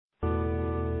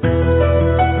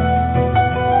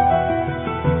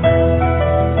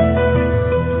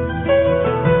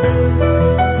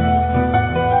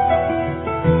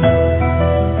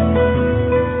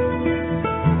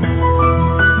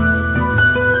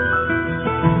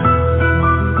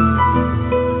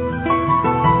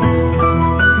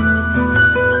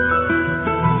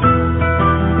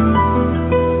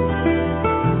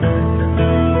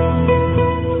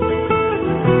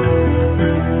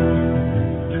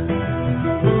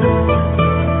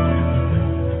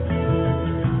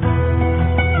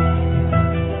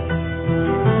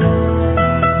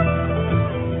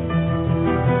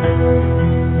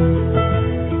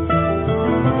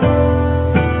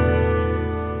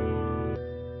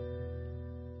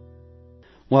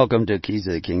Welcome to Keys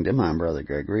of the Kingdom. I'm Brother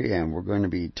Gregory, and we're going to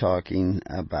be talking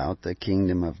about the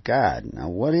Kingdom of God. Now,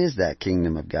 what is that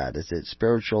Kingdom of God? Is it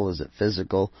spiritual? Is it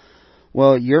physical?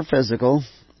 Well, you're physical,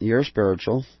 you're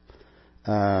spiritual,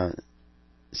 so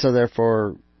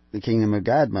therefore the Kingdom of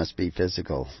God must be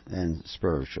physical and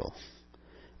spiritual.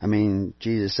 I mean,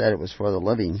 Jesus said it was for the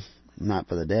living, not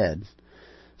for the dead.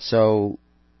 So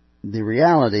the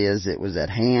reality is it was at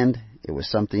hand. It was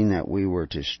something that we were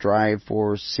to strive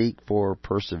for, seek for,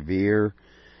 persevere.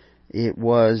 It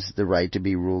was the right to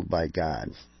be ruled by God.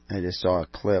 I just saw a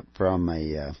clip from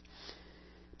a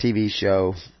TV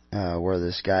show where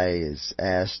this guy is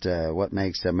asked what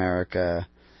makes America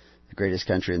the greatest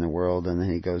country in the world, and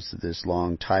then he goes through this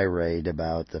long tirade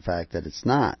about the fact that it's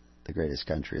not the greatest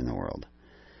country in the world.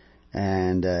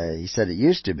 And he said it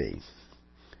used to be.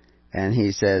 And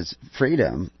he says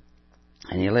freedom.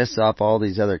 And he lists off all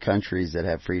these other countries that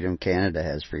have freedom. Canada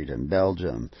has freedom.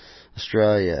 Belgium,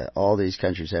 Australia, all these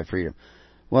countries have freedom.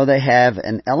 Well, they have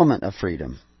an element of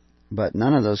freedom, but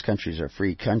none of those countries are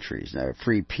free countries. They're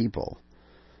free people.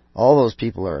 All those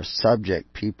people are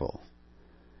subject people.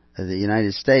 The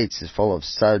United States is full of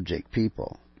subject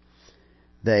people.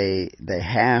 They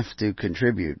have to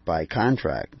contribute by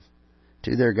contract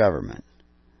to their government,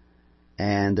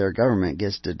 and their government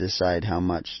gets to decide how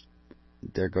much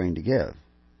they're going to give.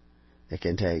 It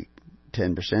can take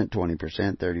 10%, 20%,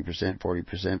 30%, 40%,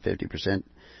 50%,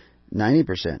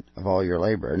 90% of all your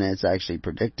labor. And it's actually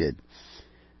predicted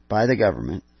by the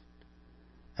government.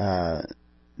 The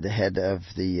head of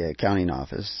the accounting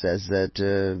office says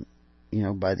that,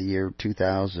 by the year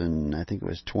 2000, I think it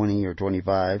was 20 or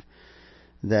 25,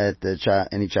 that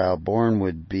any child born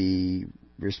would be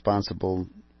responsible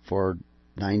for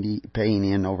paying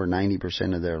in over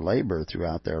 90% of their labor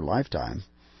throughout their lifetime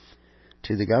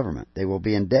to the government. They will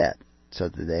be in debt, so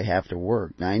that they have to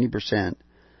work 90%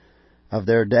 of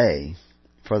their day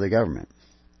for the government.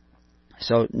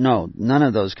 So, no, none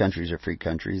of those countries are free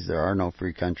countries. There are no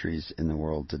free countries in the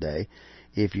world today.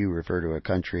 If you refer to a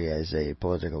country as a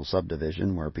political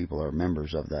subdivision, where people are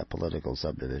members of that political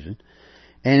subdivision,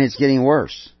 and it's getting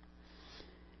worse.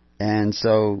 And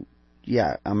so,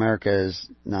 yeah, America is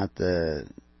not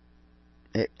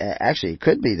actually, it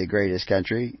could be the greatest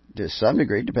country to some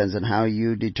degree. It depends on how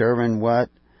you determine what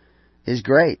is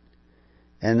great.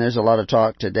 And there's a lot of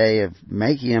talk today of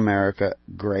making America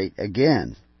great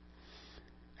again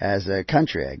as a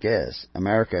country, I guess.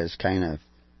 America is kind of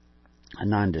a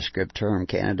nondescript term.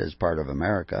 Canada is part of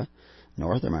America,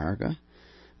 North America,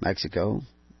 Mexico,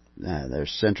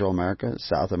 there's Central America,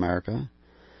 South America.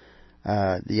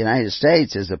 The United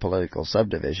States is a political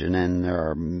subdivision, and there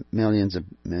are millions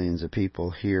of people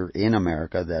here in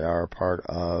America that are part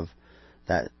of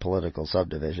that political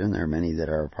subdivision. There are many that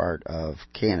are a part of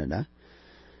Canada,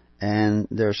 and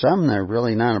there are some that are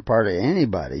really not a part of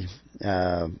anybody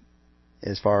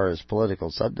as far as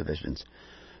political subdivisions.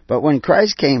 But when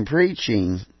Christ came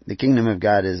preaching the kingdom of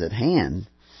God is at hand,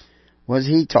 was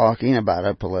he talking about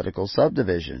a political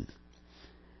subdivision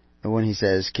when he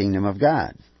says kingdom of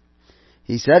God?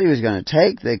 He said he was going to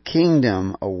take the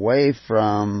kingdom away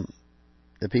from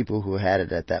the people who had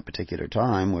it at that particular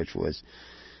time, which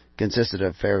consisted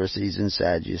of Pharisees and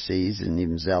Sadducees and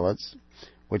even Zealots,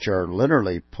 which are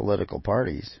literally political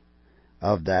parties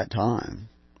of that time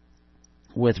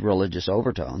with religious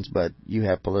overtones. But you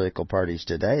have political parties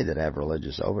today that have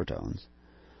religious overtones.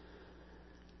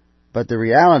 But the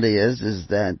reality is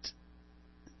that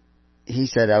he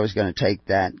said, I was going to take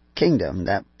that kingdom,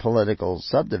 that political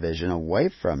subdivision, away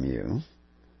from you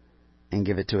and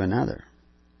give it to another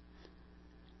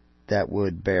that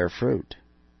would bear fruit.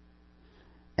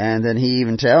 And then he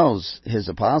even tells his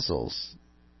apostles,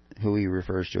 who he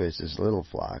refers to as his little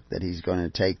flock, that he's going to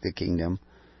take the kingdom,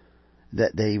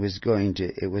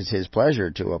 it was his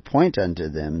pleasure to appoint unto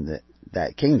them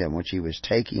that kingdom which he was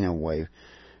taking away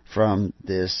from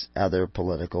this other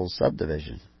political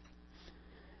subdivision.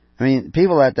 I mean,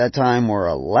 people at that time were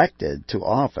elected to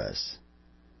office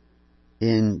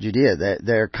in Judea.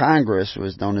 Their Congress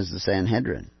was known as the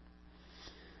Sanhedrin.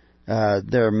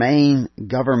 Their main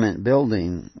government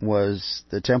building was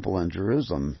the temple in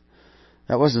Jerusalem.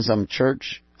 That wasn't some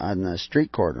church on the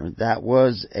street corner. That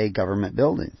was a government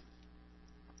building.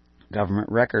 Government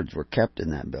records were kept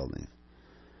in that building.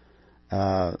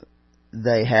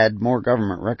 They had more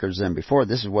government records than before.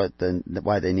 This is why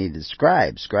they needed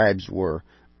scribes. Scribes were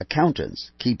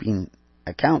accountants, keeping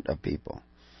account of people.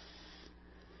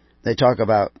 They talk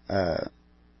about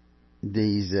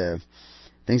these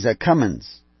things like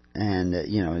cummins and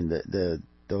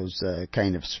those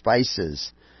kind of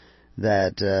spices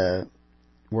that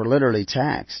were literally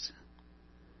taxed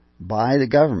by the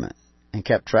government and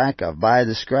kept track of by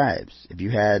the scribes. If you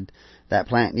had that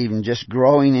plant even just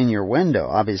growing in your window,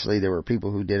 obviously there were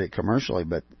people who did it commercially,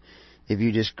 but if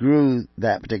you just grew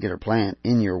that particular plant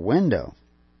in your window,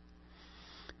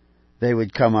 they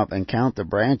would come up and count the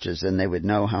branches, and they would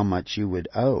know how much you would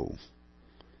owe,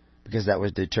 because that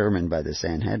was determined by the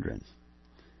Sanhedrin.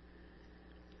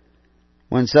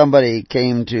 When somebody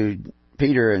came to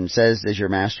Peter and says, "Does your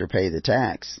master pay the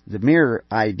tax?" the mere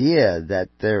idea that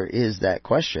there is that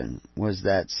question was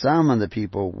that some of the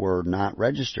people were not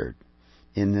registered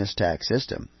in this tax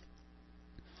system,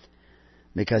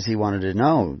 because he wanted to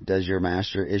know, is your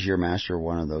master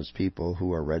one of those people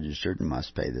who are registered and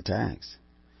must pay the tax?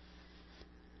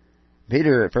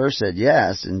 Peter at first said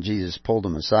yes, and Jesus pulled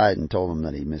him aside and told him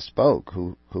that he misspoke.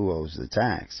 Who owes the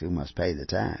tax? Who must pay the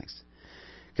tax?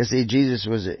 Because, see, Jesus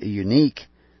was a unique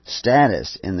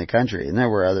status in the country, and there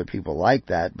were other people like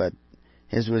that, but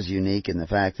his was unique in the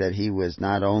fact that he was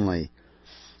not only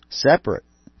separate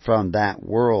from that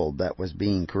world that was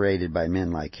being created by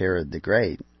men like Herod the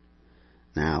Great,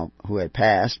 now, who had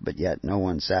passed, but yet no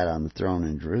one sat on the throne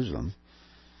in Jerusalem,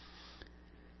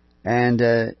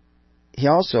 and he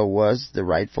also was the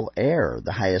rightful heir,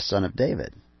 the highest son of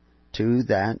David, to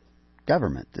that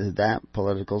government, to that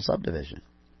political subdivision,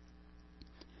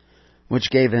 which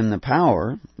gave him the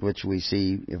power, which we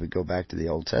see, if we go back to the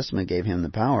Old Testament, gave him the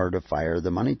power to fire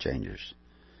the money changers,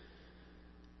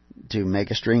 to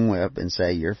make a string whip and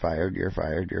say, "You're fired, you're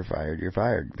fired, you're fired, you're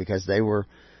fired," because they were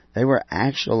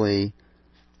actually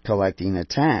collecting a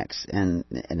tax, and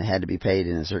it had to be paid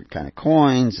in a certain kind of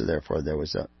coin, so therefore there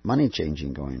was a money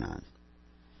changing going on.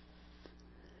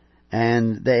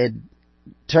 And they had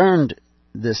turned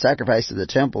the sacrifice of the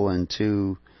temple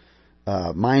into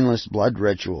mindless blood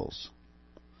rituals.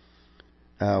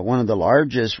 One of the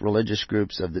largest religious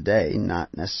groups of the day,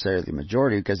 not necessarily the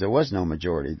majority, because there was no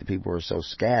majority. The people were so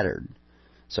scattered,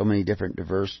 so many different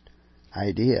diverse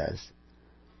ideas.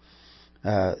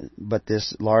 But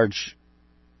this large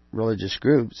religious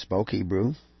group spoke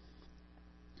Hebrew,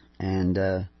 and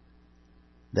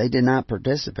they did not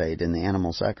participate in the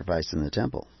animal sacrifice in the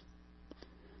temple.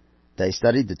 They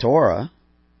studied the Torah,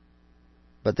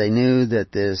 but they knew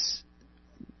that this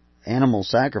animal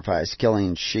sacrifice,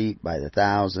 killing sheep by the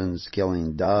thousands,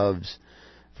 killing doves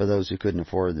for those who couldn't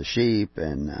afford the sheep,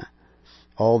 and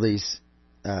all these,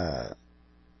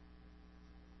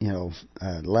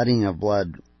 letting of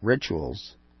blood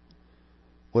rituals,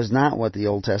 was not what the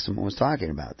Old Testament was talking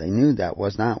about. They knew that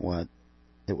was not what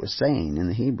it was saying in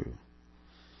the Hebrew.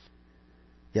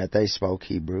 Yet they spoke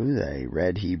Hebrew, they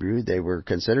read Hebrew, they were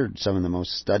considered some of the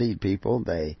most studied people,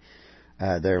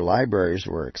 their libraries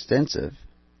were extensive.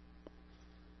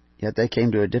 Yet they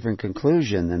came to a different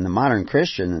conclusion than the modern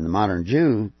Christian and the modern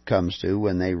Jew comes to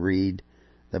when they read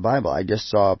the Bible. I just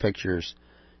saw pictures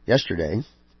yesterday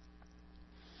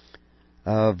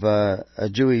of a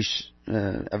Jewish,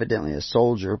 evidently a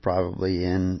soldier, probably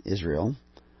in Israel,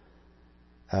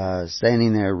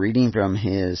 standing there reading from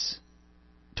his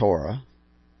Torah.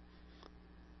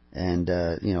 And,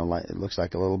 it looks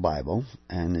like a little Bible,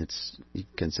 and it's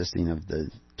consisting of the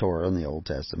Torah and the Old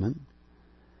Testament.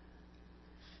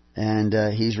 And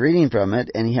he's reading from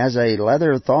it, and he has a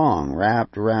leather thong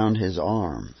wrapped around his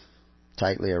arm,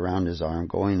 tightly around his arm,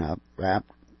 going up,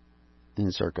 wrapped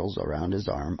in circles around his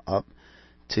arm,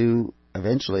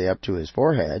 eventually up to his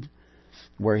forehead,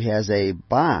 where he has a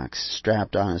box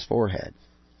strapped on his forehead.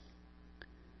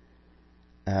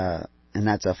 And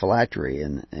that's a phylactery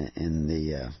in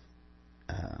the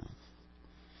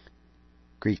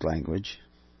Greek language,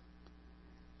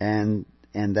 and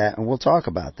we'll talk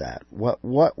about that.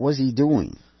 What was he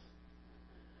doing?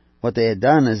 What they had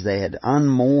done is they had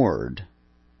unmoored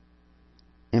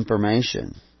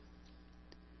information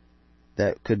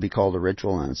that could be called a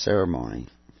ritual and a ceremony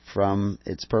from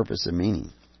its purpose and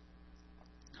meaning.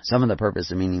 Some of the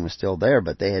purpose and meaning was still there,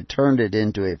 but they had turned it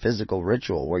into a physical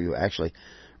ritual where you actually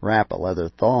wrap a leather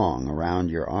thong around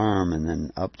your arm and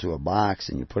then up to a box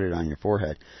and you put it on your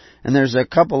forehead. And there's a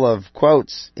couple of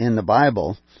quotes in the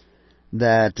Bible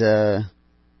that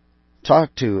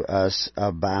talk to us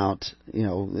about,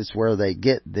 it's where they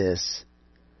get this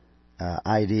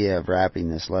idea of wrapping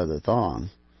this leather thong.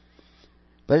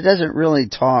 But it doesn't really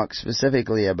talk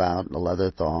specifically about a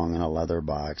leather thong and a leather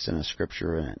box and a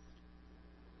scripture in it.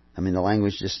 I mean, the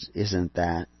language just isn't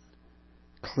that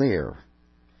clear.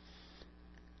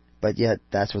 But yet,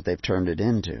 that's what they've turned it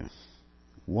into.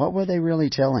 What were they really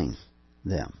telling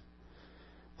them?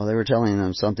 Well, they were telling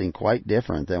them something quite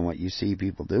different than what you see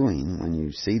people doing when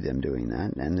you see them doing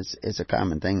that. And it's a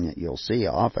common thing that you'll see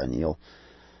often.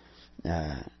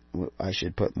 I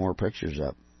should put more pictures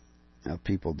up of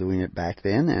people doing it back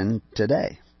then and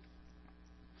today.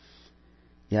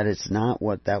 Yet it's not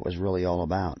what that was really all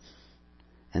about.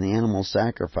 And the animal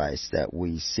sacrifice that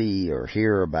we see or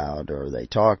hear about or they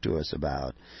talk to us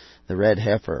about, the red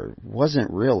heifer,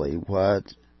 wasn't really what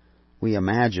we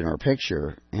imagine or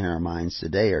picture in our minds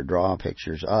today or draw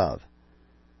pictures of.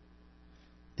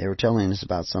 They were telling us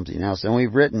about something else. And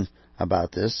we've written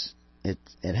about this. It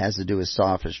has to do with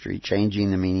sophistry,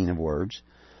 changing the meaning of words.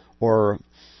 Or,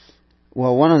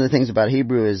 well, one of the things about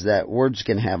Hebrew is that words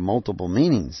can have multiple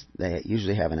meanings. They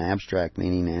usually have an abstract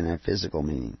meaning and a physical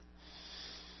meaning.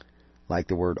 Like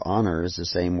the word honor is the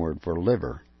same word for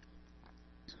liver.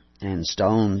 And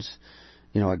stones,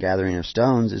 a gathering of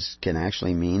stones can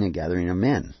actually mean a gathering of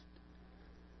men.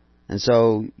 And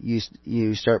so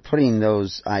you start putting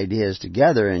those ideas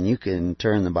together and you can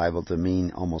turn the Bible to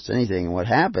mean almost anything. And what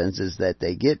happens is that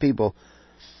they get people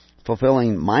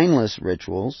fulfilling mindless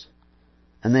rituals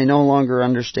and they no longer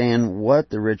understand what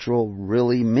the ritual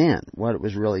really meant, what it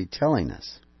was really telling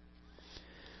us.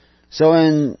 So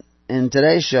in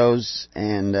today's shows,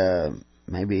 and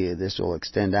maybe this will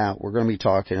extend out, we're going to be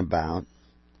talking about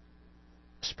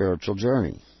spiritual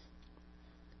journey.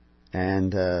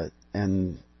 And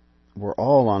we're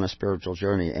all on a spiritual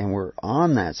journey, and we're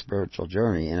on that spiritual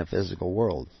journey in a physical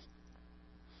world.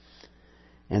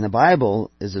 And the Bible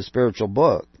is a spiritual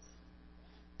book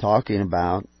talking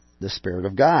about the Spirit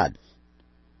of God.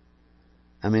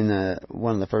 I mean,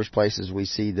 one of the first places we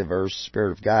see the verse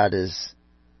Spirit of God is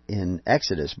in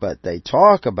Exodus, but they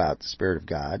talk about the Spirit of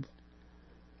God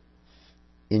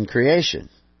in creation,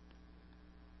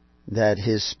 that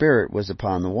His Spirit was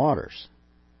upon the waters.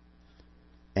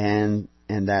 And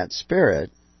that Spirit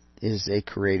is a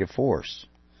creative force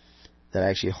that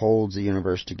actually holds the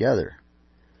universe together.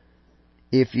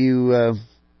 If you,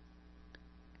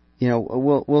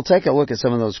 we'll take a look at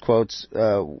some of those quotes.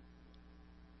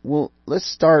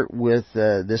 Let's start with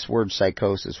this word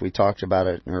psychosis. We talked about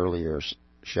it in earlier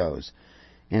shows.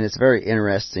 And it's a very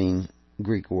interesting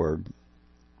Greek word.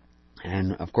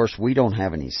 And, of course, we don't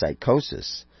have any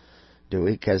psychosis, do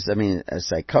we? Because, a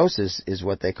psychosis is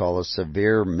what they call a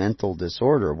severe mental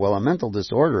disorder. Well, a mental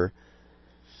disorder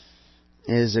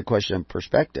is a question of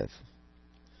perspective.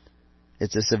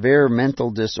 It's a severe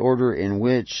mental disorder in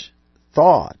which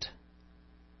thought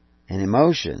and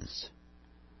emotions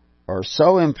are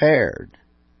so impaired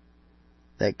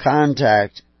that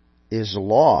contact is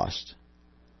lost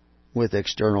with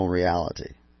external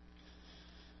reality.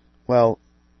 Well,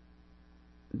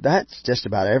 that's just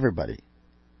about everybody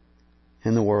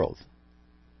in the world.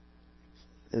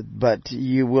 But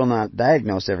you will not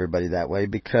diagnose everybody that way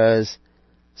because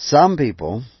some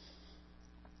people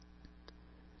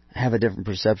have a different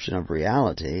perception of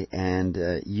reality, and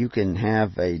you can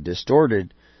have a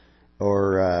distorted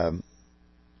or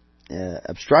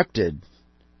obstructed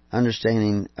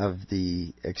understanding of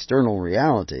the external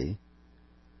reality,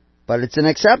 but it's an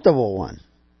acceptable one.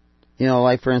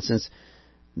 Like for instance,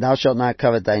 thou shalt not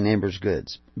covet thy neighbor's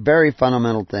goods. Very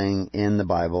fundamental thing in the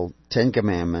Bible, 10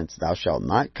 Commandments, thou shalt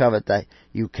not covet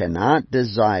you cannot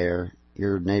desire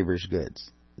your neighbor's goods.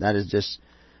 That is just,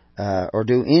 or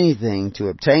do anything to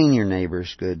obtain your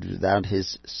neighbor's goods without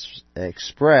his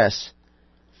express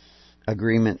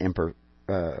agreement and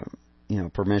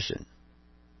permission.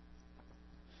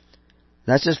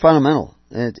 That's just fundamental.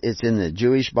 It's in the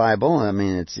Jewish Bible.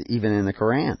 It's even in the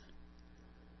Quran.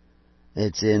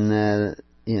 It's in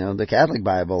the Catholic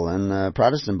Bible and the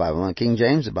Protestant Bible and the King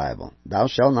James Bible. Thou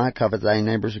shalt not covet thy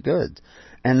neighbor's goods.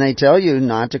 And they tell you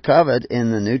not to covet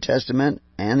in the New Testament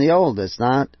and the Old. It's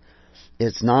not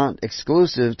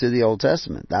exclusive to the Old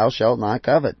Testament. Thou shalt not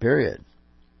covet, period.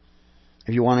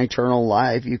 If you want eternal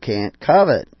life, you can't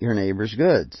covet your neighbor's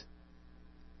goods.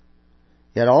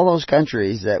 Yet all those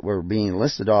countries that were being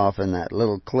listed off in that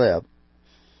little clip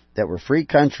that were free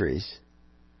countries,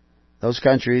 those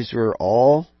countries were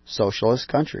all socialist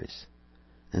countries.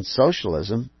 And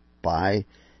socialism, by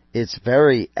its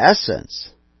very essence,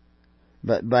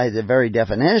 but by the very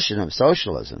definition of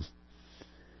socialism,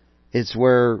 it's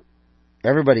where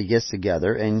everybody gets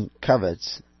together and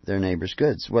covets their neighbor's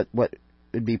goods. What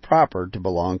would be proper to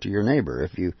belong to your neighbor?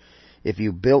 If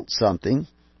you built something,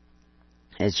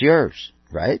 it's yours,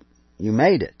 right? You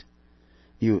made it.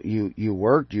 You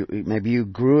worked. Maybe you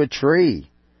grew a tree,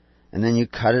 and then you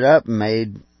cut it up and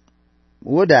made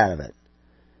wood out of it,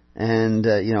 and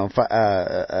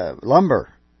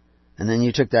lumber, and then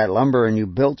you took that lumber and you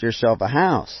built yourself a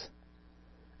house,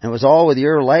 and it was all with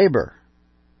your labor.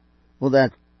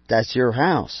 Well, that's your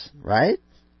house, right?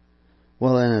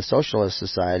 Well, in a socialist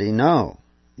society, no.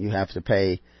 You have to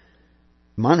pay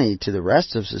money to the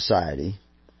rest of society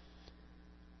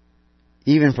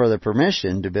even for the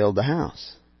permission to build the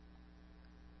house.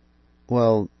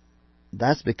 Well,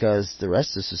 that's because the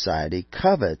rest of society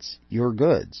covets your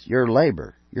goods, your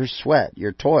labor, your sweat,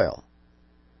 your toil.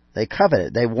 They covet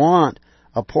it. They want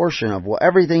a portion of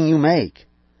everything you make.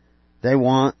 They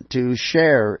want to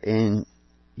share in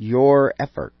your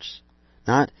efforts.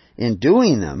 Not in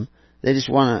doing them, they just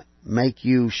want to make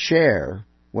you share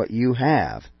what you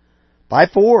have by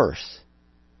force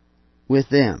with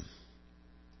them.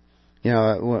 You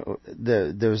know,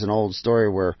 there's an old story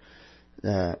where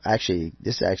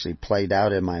this actually played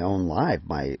out in my own life.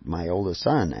 My oldest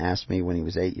son asked me when he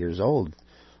was 8 years old,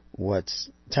 what's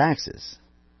taxes?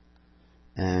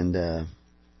 And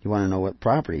you want to know what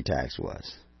property tax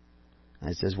was.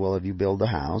 I says, well, if you build a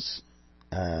house,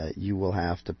 you will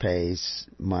have to pay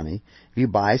money. If you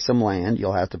buy some land,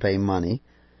 you'll have to pay money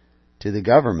to the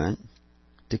government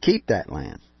to keep that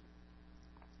land.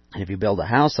 And if you build a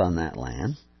house on that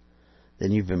land,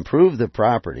 then you've improved the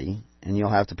property, and you'll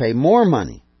have to pay more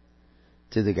money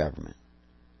to the government.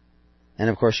 And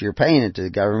of course, you're paying it to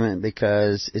the government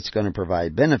because it's going to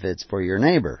provide benefits for your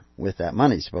neighbor with that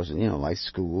money. Supposedly, like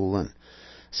school and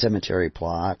cemetery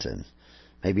plot and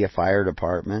maybe a fire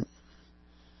department,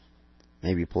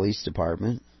 maybe police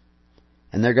department.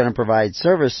 And they're going to provide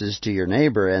services to your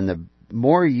neighbor, and the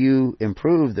more you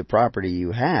improve the property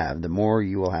you have, the more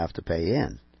you will have to pay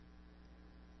in.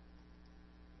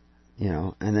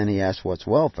 And then he asked, what's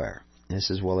welfare? And he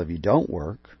says, well, if you don't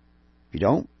work, if you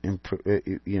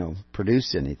don't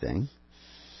produce anything,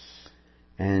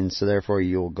 and so therefore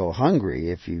you'll go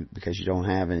hungry because you don't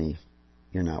have any,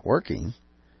 you're not working,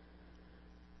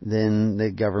 then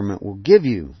the government will give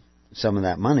you some of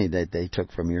that money that they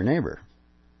took from your neighbor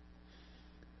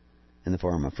in the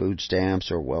form of food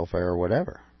stamps or welfare or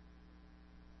whatever.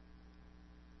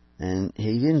 And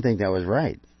he didn't think that was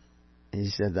right. He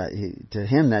said that to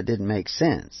him that didn't make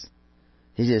sense.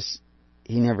 He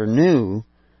never knew,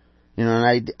 and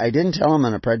I didn't tell him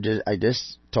on a prejudice, I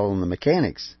just told him the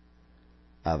mechanics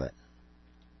of it.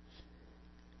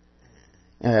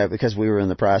 Because we were in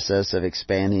the process of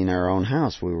expanding our own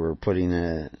house. We were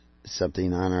putting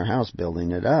something on our house,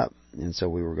 building it up. And so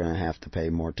we were going to have to pay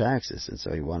more taxes. And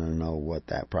so he wanted to know what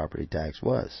that property tax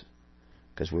was.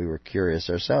 Because we were curious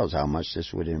ourselves how much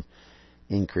this would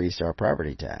increase our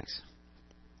property tax.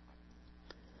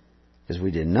 Because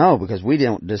we didn't know, because we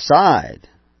don't decide.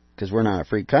 Because we're not a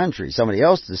free country. Somebody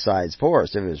else decides for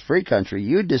us. If it was a free country,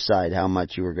 you'd decide how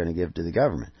much you were going to give to the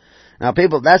government. Now,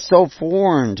 people, that's so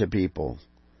foreign to people.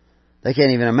 They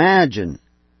can't even imagine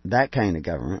that kind of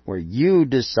government where you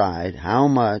decide how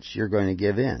much you're going to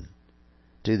give in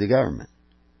to the government.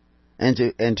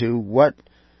 And to what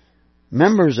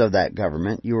members of that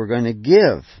government you are going to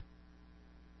give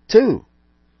to.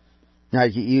 Now,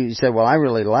 you said, well, I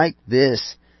really like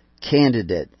this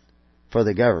candidate for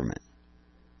the government,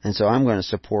 and so I'm going to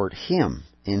support him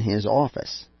in his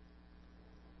office.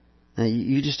 Now,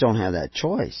 you just don't have that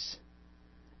choice.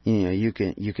 You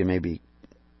can maybe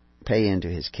pay into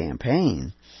his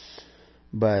campaign,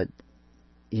 but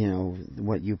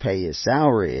what you pay his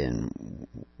salary and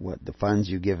what the funds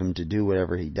you give him to do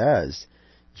whatever he does,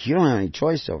 you don't have any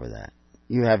choice over that.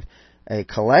 You have a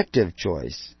collective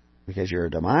choice because you're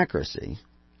a democracy,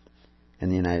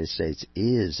 and the United States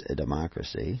is a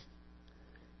democracy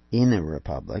in a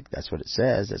republic. That's what it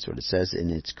says. That's what it says in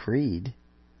its creed,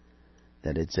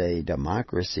 that it's a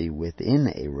democracy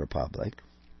within a republic.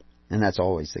 And that's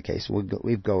always the case.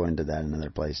 We go into that in other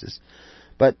places.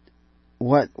 But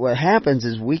what happens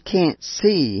is we can't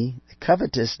see the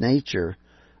covetous nature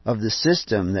of the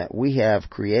system that we have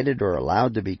created or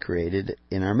allowed to be created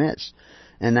in our midst.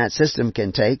 And that system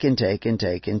can take and take and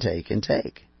take and take and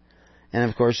take. And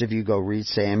of course, if you go read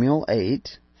Samuel 8,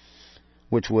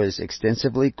 which was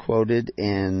extensively quoted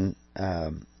in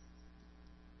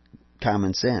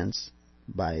Common Sense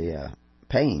by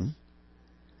Payne,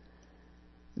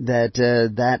 that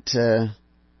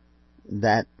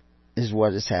is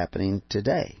what is happening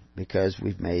today, because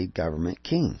we've made government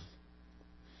king.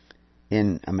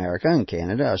 In America and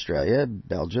Canada, Australia,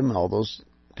 Belgium, all those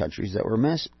countries that were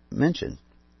mentioned.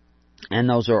 And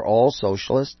those are all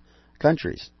socialist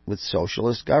countries with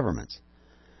socialist governments.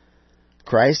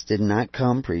 Christ did not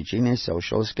come preaching a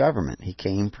socialist government. He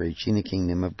came preaching the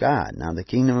kingdom of God. Now, the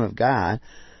kingdom of God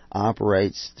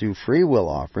operates through free will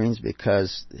offerings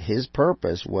because his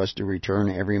purpose was to return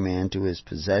every man to his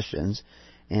possessions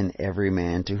and every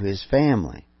man to his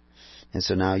family. And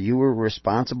so now you were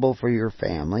responsible for your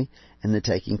family and the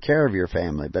taking care of your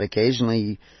family. But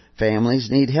occasionally families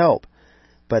need help.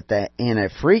 But that in a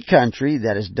free country,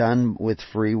 that is done with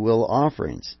free will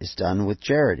offerings. It's done with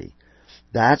charity.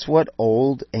 That's what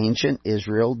old ancient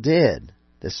Israel did.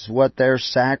 This is what their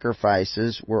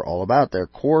sacrifices were all about. Their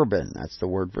korban, that's the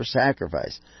word for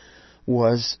sacrifice,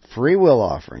 was free will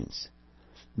offerings.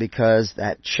 Because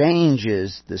that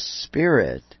changes the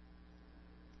spirit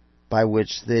by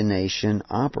which the nation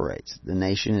operates. The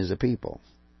nation is a people.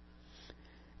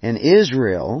 And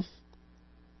Israel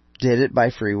did it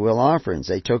by free will offerings.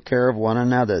 They took care of one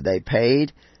another. They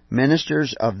paid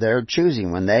ministers of their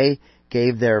choosing. When they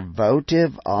gave their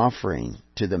votive offering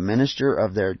to the minister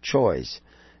of their choice,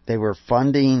 they were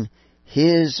funding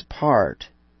his part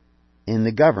in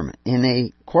the government, in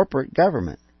a corporate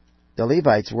government. The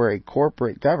Levites were a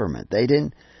corporate government. They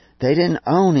didn't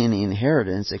own any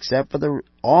inheritance except for the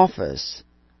office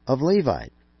of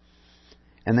Levite.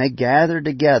 And they gathered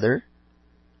together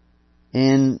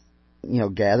in,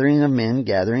 gathering of men,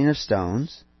 gathering of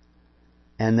stones,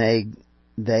 and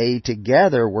they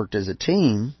together worked as a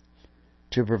team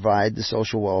to provide the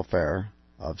social welfare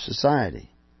of society.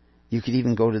 You could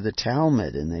even go to the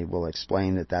Talmud and they will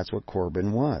explain that that's what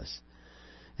Korban was.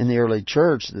 In the early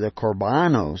church, the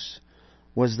Korbanos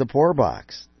was the poor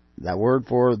box. That word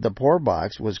for the poor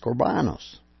box was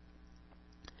Korbanos.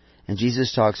 And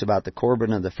Jesus talks about the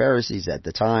Korban of the Pharisees at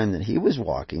the time that he was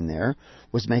walking there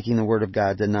was making the Word of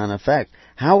God to none effect.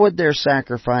 How would their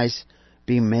sacrifice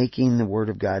be making the Word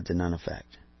of God to none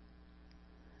effect?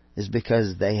 It's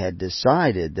because they had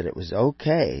decided that it was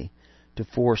okay to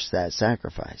force that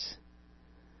sacrifice.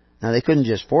 Now, they couldn't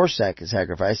just force that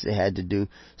sacrifice. They had to do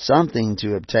something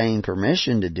to obtain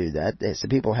permission to do that. The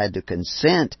people had to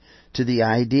consent to the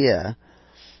idea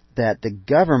that the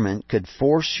government could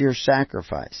force your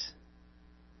sacrifice.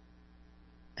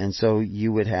 And so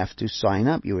you would have to sign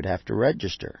up. You would have to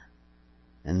register.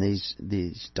 And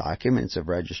these documents of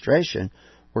registration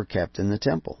were kept in the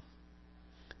temple.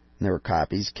 And there were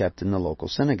copies kept in the local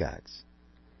synagogues.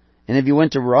 And if you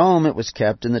went to Rome, it was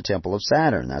kept in the Temple of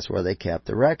Saturn. That's where they kept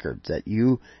the records, that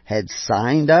you had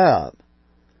signed up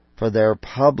for their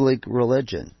public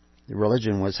religion. The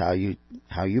religion was how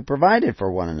you provided for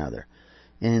one another,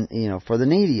 and for the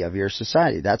needy of your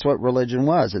society. That's what religion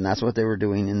was, and that's what they were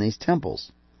doing in these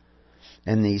temples.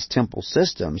 And these temple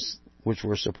systems, which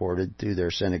were supported through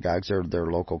their synagogues or their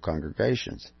local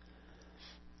congregations.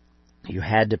 You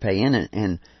had to pay in it,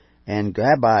 and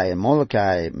Gabbai and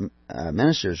Molokai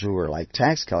ministers who were like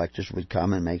tax collectors would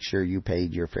come and make sure you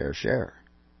paid your fair share.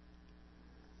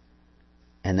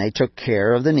 And they took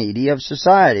care of the needy of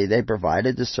society. They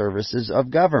provided the services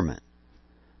of government.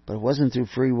 But it wasn't through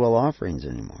free will offerings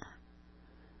anymore.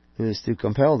 It was through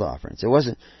compelled offerings. It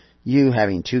wasn't you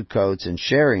having 2 coats and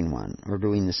sharing one, or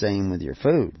doing the same with your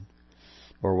food,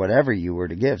 or whatever you were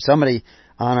to give. Somebody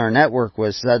on our network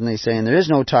was suddenly saying there is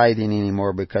no tithing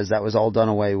anymore because that was all done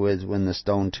away with when the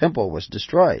stone temple was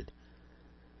destroyed.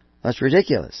 That's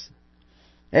ridiculous.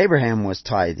 Abraham was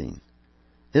tithing.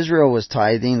 Israel was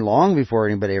tithing long before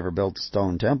anybody ever built a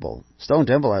stone temple. Stone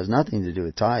temple has nothing to do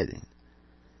with tithing.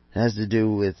 It has to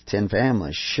do with 10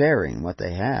 families sharing what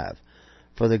they have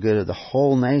for the good of the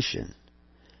whole nation.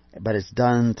 But it's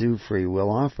done through free will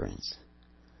offerings.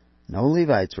 No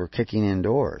Levites were kicking in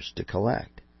doors to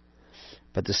collect.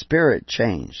 But the Spirit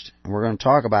changed. And we're going to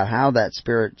talk about how that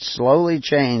Spirit slowly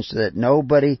changed so that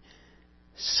nobody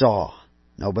saw,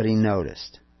 nobody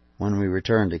noticed when we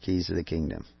return to Keys of the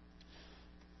Kingdom.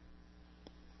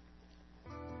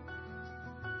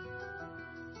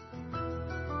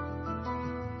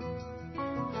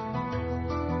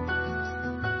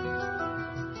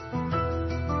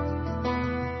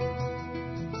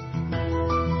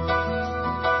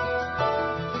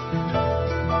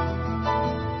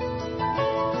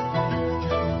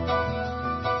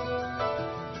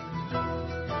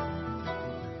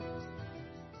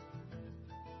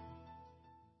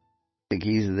 The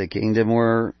keys of the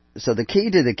kingdom so the key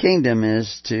to the kingdom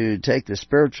is to take the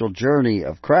spiritual journey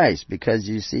of Christ, because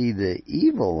you see the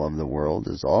evil of the world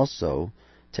is also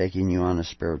taking you on a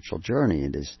spiritual journey.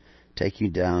 It is taking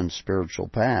you down spiritual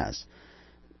paths,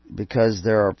 because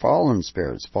there are fallen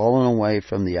spirits, fallen away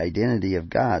from the identity of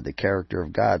God, the character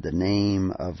of God, the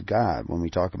name of God. When we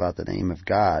talk about the name of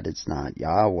God, it's not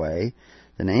Yahweh.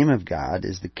 The name of God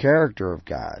is the character of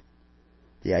God,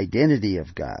 the identity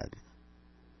of God,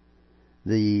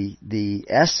 the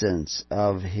essence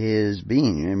of His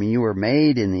being. I mean, you were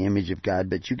made in the image of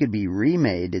God, but you could be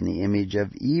remade in the image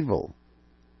of evil.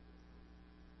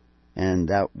 And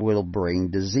that will bring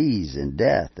disease and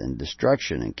death and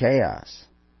destruction and chaos.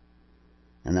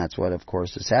 And that's what, of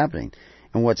course, is happening.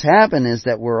 And what's happened is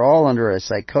that we're all under a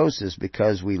psychosis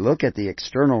because we look at the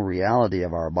external reality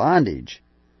of our bondage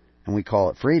and we call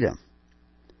it freedom.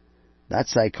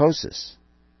 That's psychosis.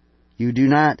 You do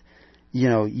not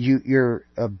your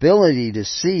ability to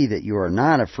see that you are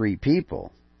not a free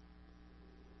people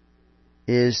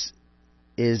is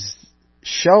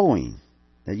showing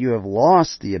that you have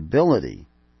lost the ability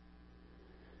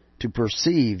to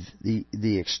perceive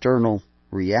the external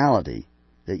reality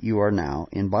that you are now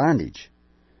in bondage.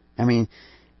 I mean,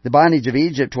 the bondage of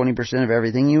Egypt, 20% of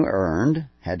everything you earned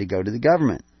had to go to the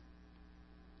government.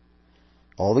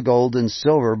 All the gold and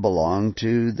silver belonged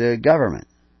to the government.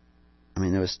 I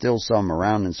mean, there was still some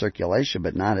around in circulation,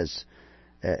 but not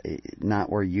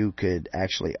where you could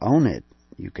actually own it.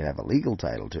 You could have a legal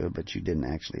title to it, but you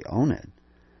didn't actually own it.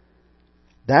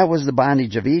 That was the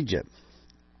bondage of Egypt.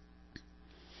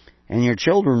 And your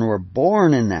children were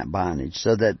born in that bondage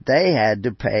so that they had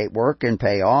to work and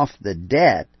pay off the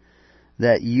debt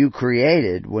that you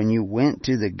created when you went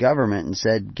to the government and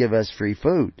said, give us free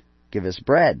food, give us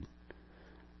bread.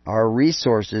 Our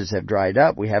resources have dried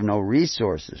up. We have no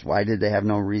resources. Why did they have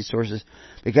no resources?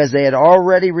 Because they had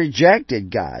already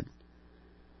rejected God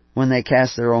when they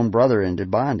cast their own brother into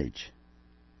bondage.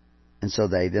 And so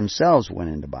they themselves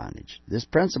went into bondage. This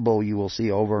principle you will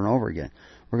see over and over again.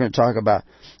 We're going to talk about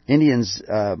Indians,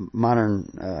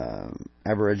 modern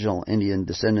Aboriginal Indian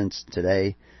descendants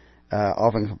today,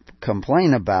 often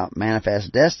complain about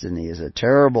manifest destiny as a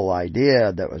terrible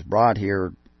idea that was brought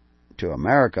here to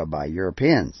America by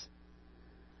Europeans.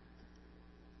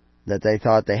 That they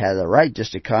thought they had the right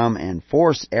just to come and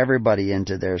force everybody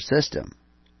into their system.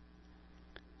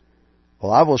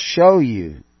 Well, I will show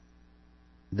you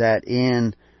that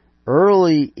in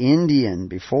early Indian,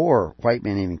 before white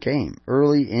men even came,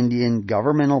 early Indian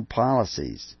governmental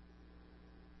policies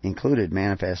included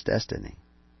manifest destiny.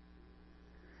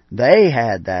 They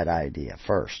had that idea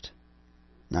first.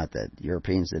 Not that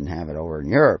Europeans didn't have it over in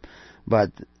Europe,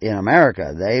 but in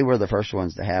America, they were the first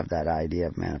ones to have that idea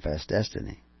of manifest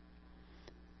destiny.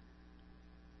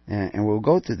 And we'll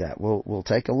go through that. We'll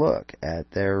take a look at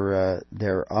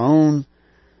their own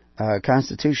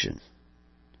constitution,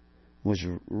 which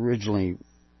originally,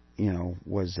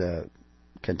 was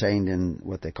contained in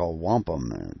what they call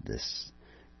wampum, this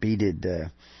beaded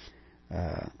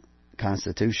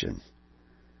constitution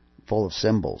full of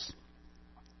symbols.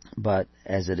 But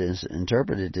as it is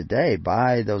interpreted today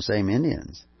by those same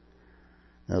Indians,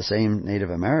 those same Native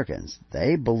Americans,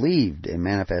 they believed in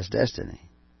manifest destiny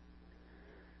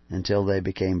until they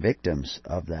became victims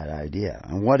of that idea.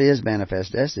 And what is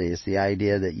manifest destiny? It's the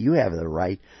idea that you have the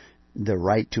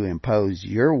right to impose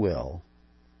your will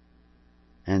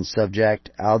and subject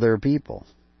other people.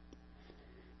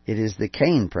 It is the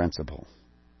Cain principle.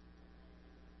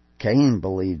 Cain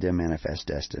believed in manifest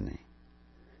destiny.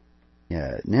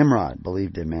 Nimrod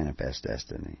believed in manifest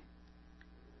destiny.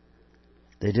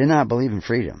 They did not believe in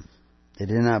freedom. They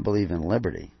did not believe in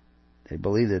liberty. They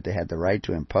believed that they had the right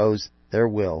to impose their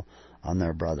will on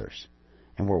their brothers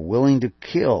and were willing to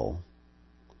kill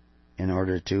in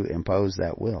order to impose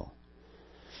that will.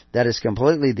 That is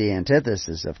completely the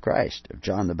antithesis of Christ, of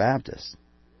John the Baptist,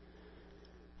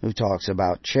 who talks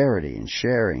about charity and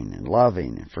sharing and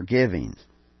loving and forgiving.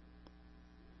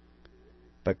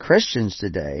 But Christians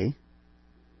today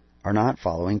are not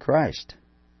following Christ.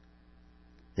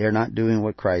 They are not doing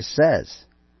what Christ says.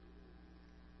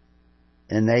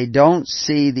 And they don't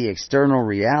see the external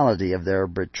reality of their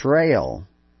betrayal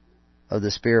of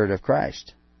the Spirit of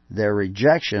Christ, their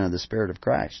rejection of the Spirit of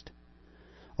Christ.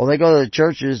 Well, they go to the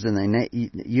churches and they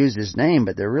use His name,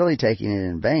 but they're really taking it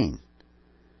in vain,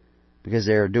 because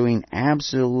they are doing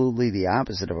absolutely the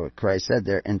opposite of what Christ said.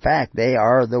 In fact, they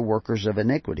are the workers of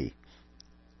iniquity.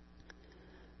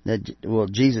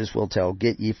 Jesus will tell,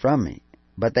 "Get ye from me."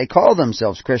 But they call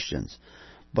themselves Christians,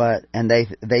 and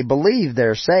they believe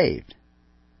they're saved.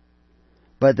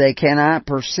 But they cannot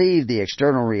perceive the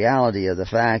external reality of the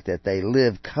fact that they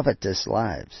live covetous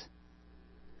lives,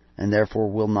 and therefore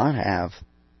will not have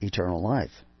eternal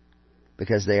life,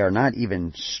 because they are not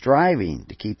even striving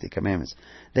to keep the commandments.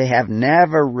 They have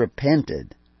never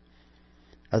repented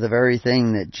of the very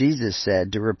thing that Jesus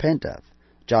said to repent of.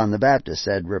 John the Baptist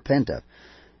said, repent of.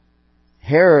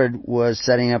 Herod was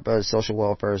setting up a social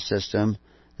welfare system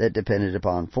that depended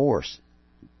upon force.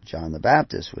 John the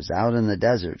Baptist was out in the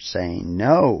desert saying,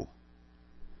 no,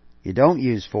 you don't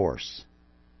use force.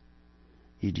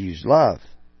 You use love.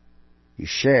 You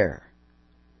share.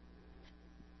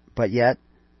 But yet,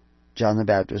 John the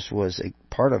Baptist was a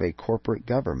part of a corporate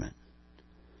government.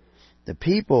 The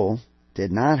people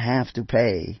did not have to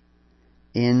pay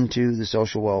into the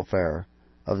social welfare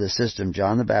of the system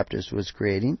John the Baptist was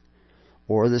creating,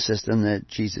 or the system that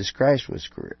Jesus Christ was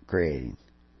creating.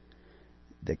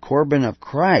 The Corban of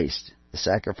Christ, the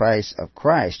sacrifice of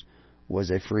Christ, was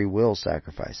a free will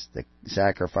sacrifice. The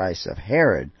sacrifice of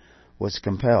Herod was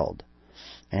compelled.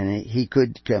 And he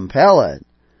could compel it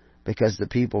because the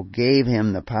people gave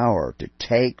him the power to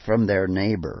take from their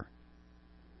neighbor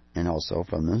and also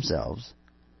from themselves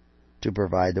to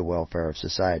provide the welfare of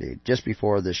society. Just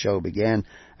before the show began,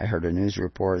 I heard a news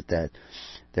report that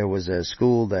there was a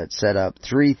school that set up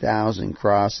 3,000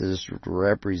 crosses to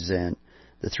represent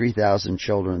the 3,000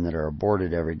 children that are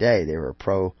aborted every day. They were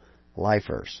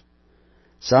pro-lifers.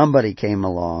 Somebody came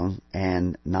along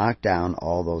and knocked down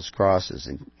all those crosses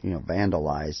and,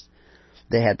 vandalized.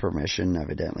 They had permission,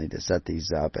 evidently, to set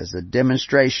these up as a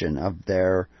demonstration of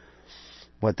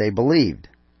what they believed.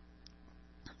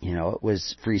 It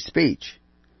was free speech.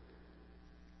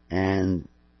 And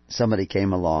somebody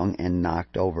came along and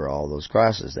knocked over all those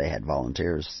crosses. They had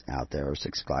volunteers out there at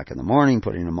 6 o'clock in the morning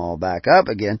putting them all back up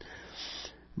again.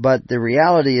 But the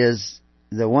reality is,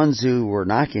 the ones who were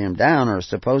knocking them down are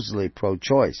supposedly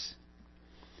pro-choice.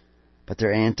 But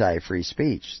they're anti-free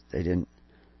speech.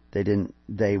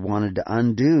 They wanted to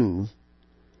undo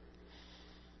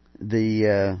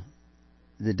the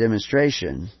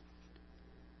demonstration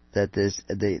that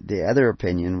the other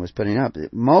opinion was putting up.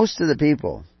 Most of the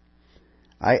people,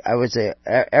 I would say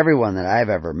everyone that I've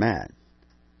ever met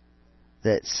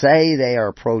that say they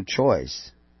are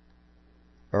pro-choice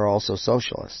are also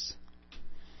socialists.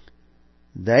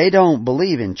 They don't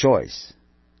believe in choice.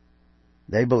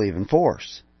 They believe in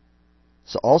force.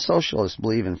 So all socialists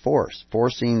believe in force,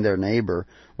 forcing their neighbor,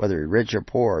 whether rich or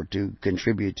poor, to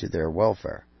contribute to their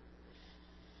welfare.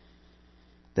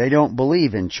 They don't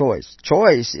believe in choice.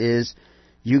 Choice is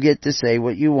you get to say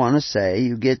what you want to say,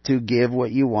 you get to give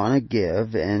what you want to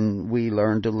give, and we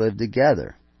learn to live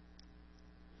together.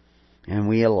 And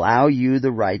we allow you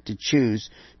the right to choose.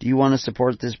 Do you want to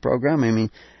support this program? I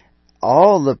mean,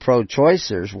 all the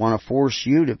pro-choicers want to force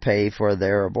you to pay for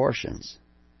their abortions.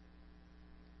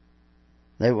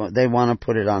 They want to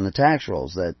put it on the tax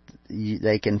rolls that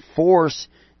they can force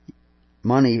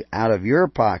money out of your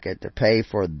pocket to pay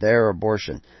for their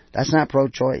abortion. That's not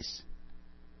pro-choice.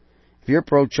 If you're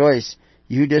pro-choice,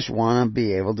 you just want to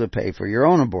be able to pay for your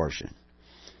own abortion.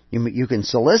 You can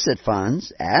solicit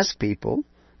funds, ask people.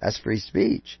 That's free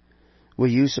speech. Will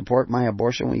you support my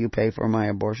abortion? Will you pay for my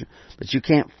abortion? But you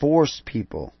can't force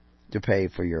people to pay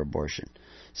for your abortion.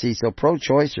 See, so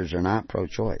pro-choicers are not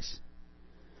pro-choice.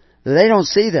 They don't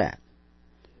see that.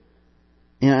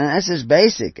 That's just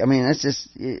basic. I mean, it's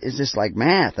just like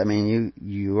math. I mean,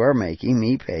 you are making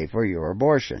me pay for your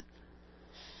abortion.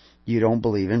 You don't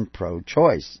believe in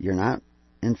pro-choice. You're not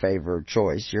in favor of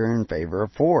choice. You're in favor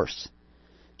of force.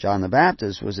 John the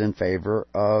Baptist was in favor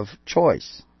of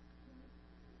choice.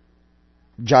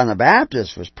 John the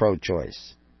Baptist was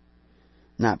pro-choice.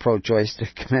 Not pro-choice to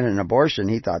commit an abortion.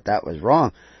 He thought that was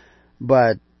wrong.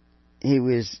 But he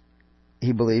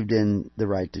believed in the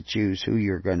right to choose who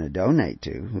you're going to donate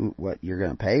to, what you're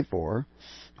going to pay for,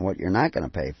 and what you're not going to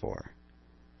pay for.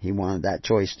 He wanted that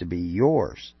choice to be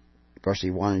yours. Of course, he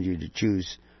wanted you to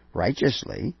choose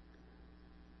righteously,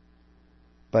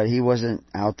 but he wasn't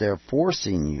out there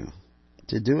forcing you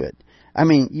to do it. I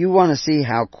mean, you want to see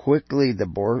how quickly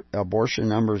the abortion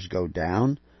numbers go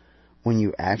down when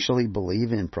you actually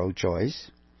believe in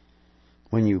pro-choice?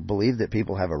 When you believe that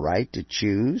people have a right to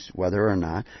choose whether or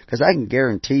not, because I can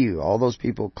guarantee you all those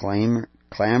people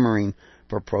clamoring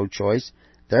for pro-choice,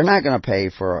 they're not going to pay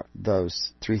for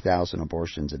those 3,000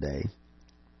 abortions a day.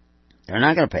 They're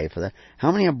not going to pay for that.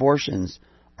 How many abortions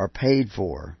are paid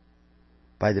for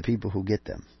by the people who get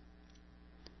them?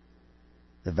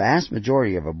 The vast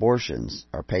majority of abortions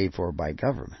are paid for by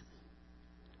government,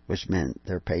 which meant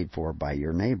they're paid for by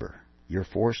your neighbor. You're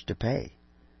forced to pay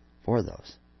for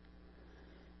those.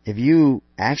 If you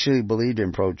actually believed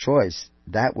in pro-choice,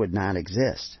 that would not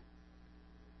exist.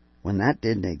 When that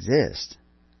didn't exist,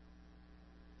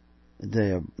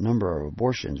 the number of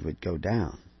abortions would go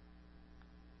down.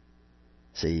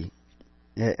 See,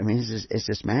 I mean, it's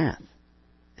just math.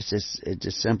 It's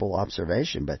just simple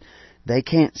observation, but they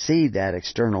can't see that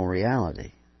external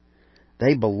reality.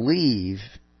 They believe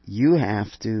you have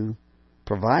to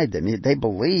provide them. They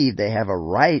believe they have a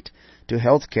right to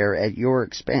health care at your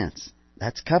expense.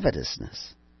 That's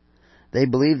covetousness. They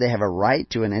believe they have a right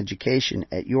to an education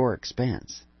at your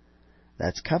expense.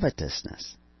 That's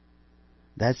covetousness.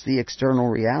 That's the external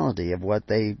reality of what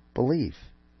they believe.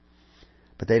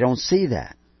 But they don't see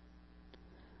that.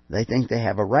 They think they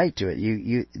have a right to it.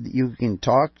 You can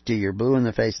talk to your blue in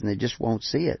the face and they just won't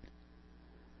see it.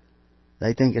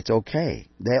 They think it's okay.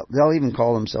 They'll even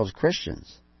call themselves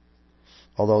Christians.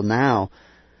 Although now,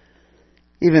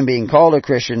 even being called a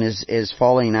Christian is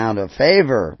falling out of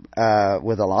favor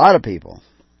with a lot of people.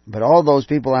 But all those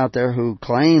people out there who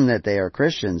claim that they are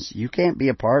Christians, you can't be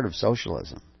a part of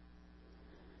socialism.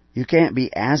 You can't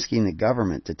be asking the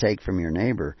government to take from your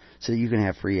neighbor so that you can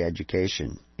have free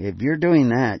education. If you're doing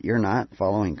that, you're not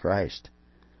following Christ.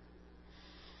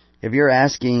 If you're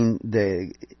asking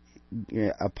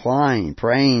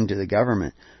praying to the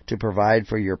government to provide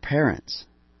for your parents,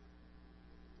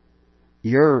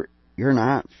 you're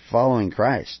not following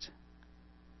Christ.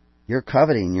 You're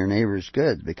coveting your neighbor's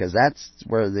goods, because that's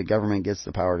where the government gets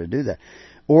the power to do that.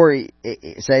 Or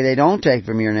say they don't take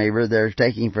from your neighbor, they're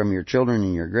taking from your children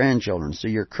and your grandchildren. So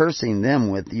you're cursing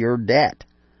them with your debt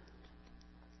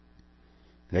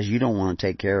because you don't want to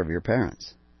take care of your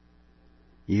parents.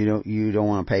 You don't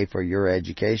want to pay for your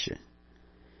education.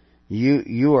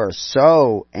 You are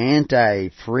so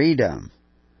anti-freedom,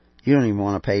 you don't even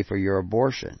want to pay for your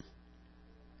abortion.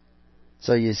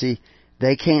 So you see,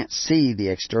 they can't see the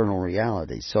external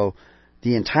reality. So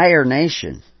the entire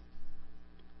nation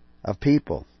of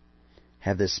people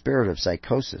have this spirit of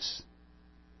psychosis.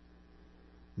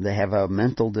 They have a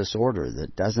mental disorder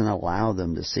that doesn't allow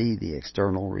them to see the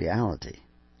external reality.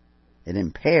 It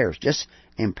impairs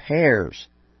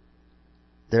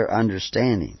their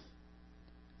understanding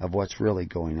of what's really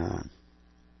going on.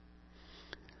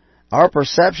 Our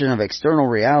perception of external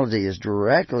reality is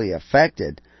directly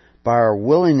affected by our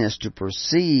willingness to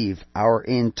perceive our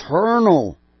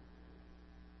internal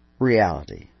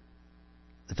reality.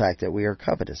 The fact that we are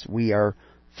covetous. We are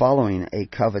following a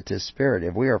covetous spirit.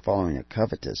 If we are following a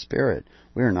covetous spirit,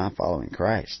 we are not following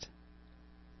Christ.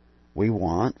 We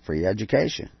want free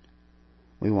education.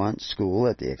 We want school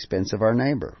at the expense of our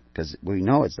neighbor, because we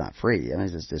know it's not free. I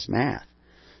mean, it's just math.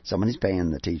 Somebody's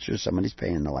paying the teacher, somebody's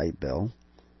paying the light bill.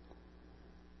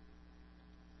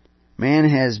 Man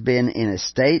has been in a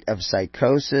state of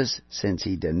psychosis since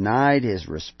he denied his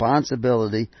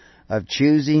responsibility of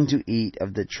choosing to eat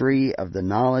of the tree of the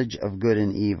knowledge of good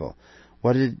and evil.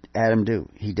 What did Adam do?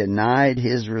 He denied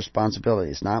his responsibility.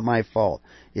 It's not my fault.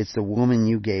 It's the woman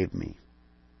you gave me.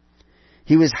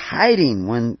 He was hiding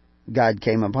when God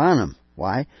came upon him.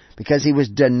 Why? Because he was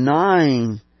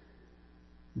denying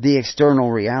the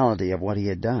external reality of what he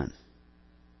had done.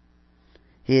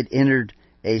 He had entered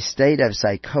a state of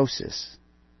psychosis.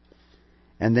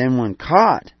 And then when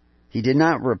caught, he did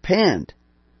not repent,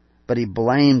 but he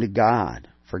blamed God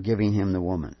for giving him the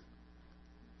woman.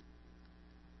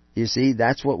 You see,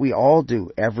 that's what we all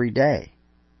do every day.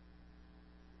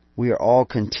 We are all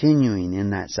continuing in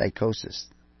that psychosis.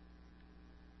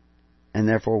 And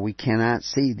therefore we cannot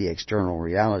see the external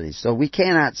reality. So we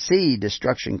cannot see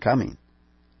destruction coming.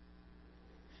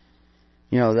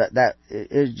 You know,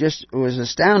 it was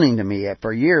astounding to me.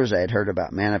 For years I had heard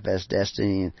about Manifest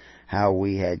Destiny and how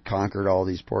we had conquered all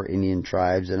these poor Indian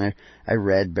tribes. And I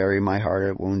read Bury My Heart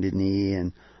at Wounded Knee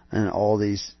and all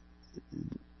these,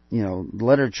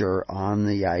 literature on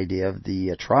the idea of the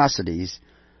atrocities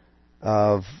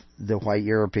of the white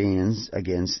Europeans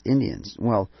against Indians.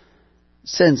 Well,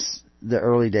 since the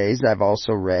early days, I've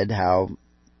also read how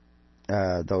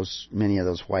many of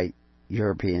those white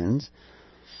Europeans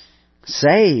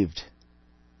saved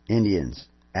Indians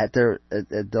at the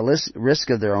risk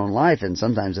of their own life, and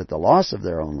sometimes at the loss of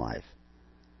their own life,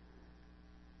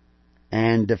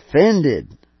 and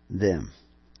defended them.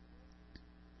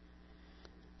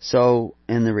 So,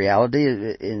 in the reality,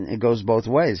 it goes both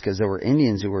ways, because there were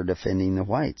Indians who were defending the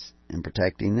whites and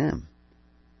protecting them.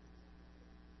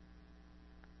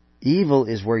 Evil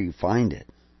is where you find it.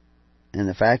 And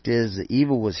the fact is, the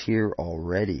evil was here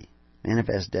already.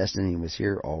 Manifest Destiny was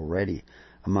here already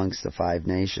amongst the 5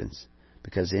 nations.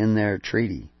 Because in their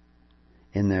treaty,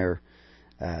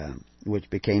 which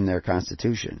became their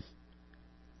constitution,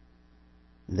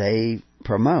 they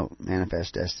promote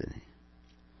Manifest Destiny.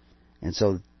 And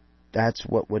so that's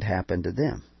what would happen to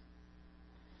them.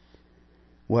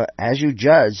 Well, as you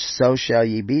judge, so shall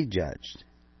ye be judged.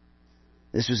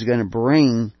 This was going to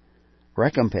bring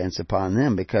recompense upon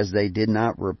them because they did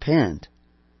not repent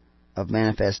of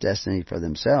Manifest Destiny for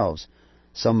themselves.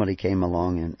 Somebody came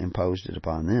along and imposed it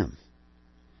upon them.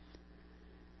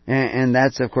 And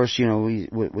that's, of course,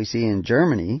 we see in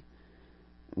Germany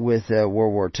with World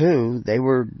War II. They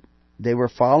were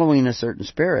following a certain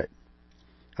spirit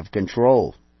of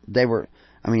control.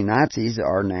 Nazis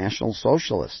are National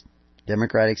Socialists,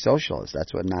 Democratic Socialists.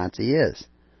 That's what Nazi is.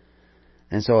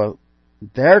 And so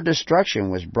their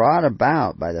destruction was brought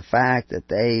about by the fact that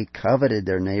they coveted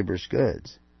their neighbor's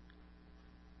goods.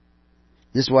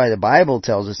 This is why the Bible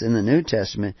tells us in the New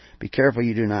Testament, be careful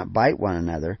you do not bite one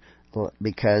another,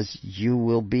 because you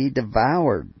will be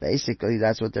devoured. Basically,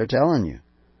 that's what they're telling you.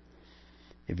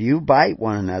 If you bite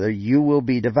one another, you will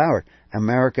be devoured.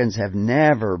 Americans have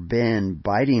never been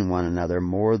biting one another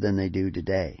more than they do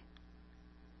today.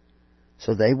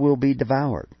 So they will be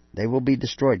devoured. They will be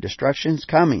destroyed. Destruction's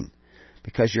coming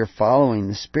because you're following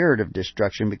the spirit of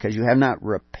destruction because you have not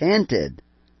repented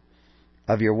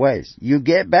of your ways. You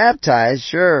get baptized,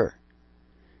 sure.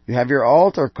 You have your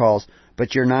altar calls,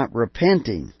 but you're not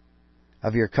repenting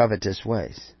of your covetous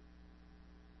ways.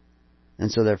 And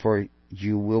so therefore,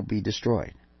 you will be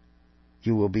destroyed.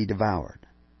 You will be devoured.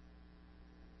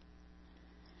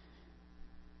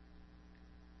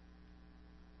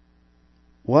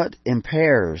 What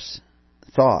impairs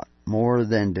thought more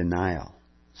than denial?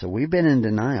 So we've been in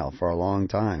denial for a long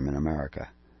time in America.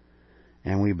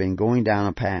 And we've been going down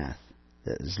a path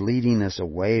that is leading us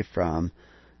away from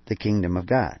the kingdom of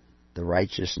God, the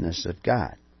righteousness of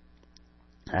God.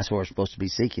 That's what we're supposed to be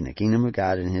seeking, the kingdom of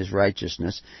God and His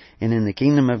righteousness. And in the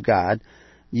kingdom of God,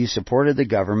 you supported the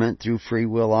government through free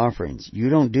will offerings. You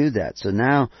don't do that. So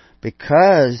now,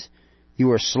 because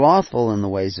you are slothful in the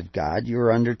ways of God, you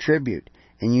are under tribute,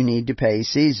 and you need to pay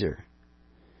Caesar.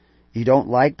 You don't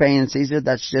like paying Caesar?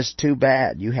 That's just too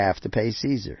bad. You have to pay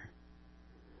Caesar.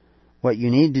 What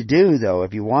you need to do, though,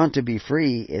 if you want to be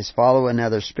free, is follow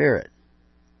another spirit.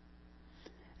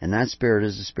 And that spirit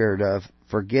is the spirit of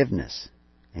forgiveness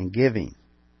and giving.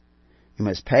 You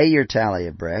must pay your tally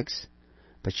of bricks,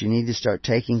 but you need to start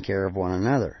taking care of one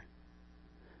another.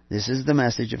 This is the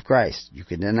message of Christ. You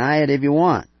can deny it if you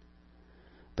want,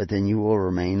 but then you will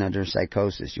remain under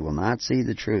psychosis. You will not see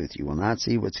the truth. You will not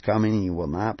see what's coming, and you will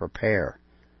not prepare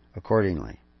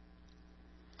accordingly.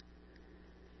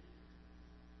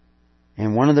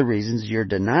 And one of the reasons is your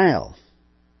denial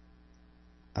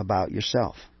about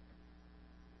yourself,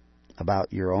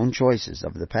 about your own choices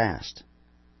of the past.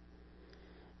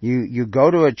 You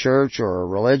go to a church or a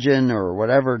religion or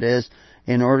whatever it is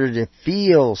in order to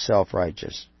feel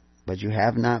self-righteous. But you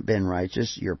have not been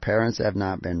righteous. Your parents have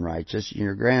not been righteous.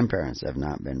 Your grandparents have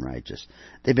not been righteous.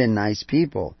 They've been nice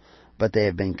people, but they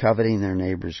have been coveting their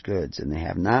neighbor's goods, and they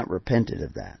have not repented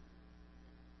of that.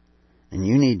 And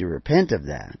you need to repent of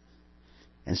that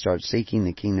and start seeking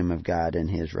the kingdom of God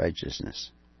and His righteousness.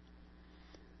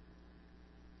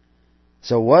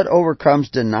 So what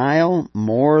overcomes denial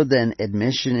more than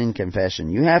admission and confession?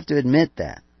 You have to admit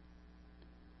that.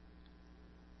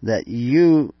 That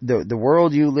the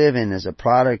world you live in is a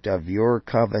product of your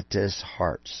covetous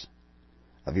hearts,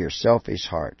 of your selfish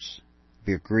hearts, of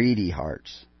your greedy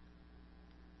hearts.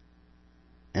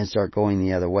 And start going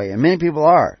the other way. And many people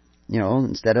are.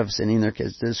 Instead of sending their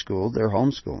kids to school, they're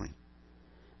homeschooling.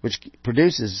 Which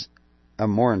produces a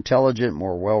more intelligent,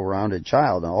 more well-rounded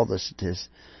child. And all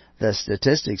the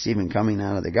statistics even coming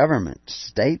out of the government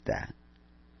state that.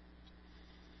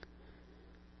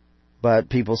 But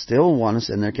people still want to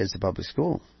send their kids to public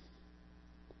school.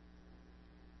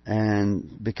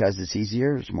 And because it's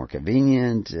easier, it's more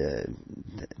convenient,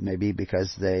 maybe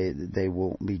because they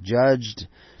won't be judged,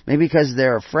 maybe because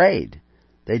they're afraid.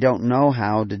 They don't know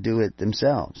how to do it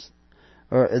themselves.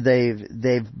 Or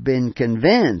they've been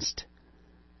convinced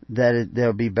that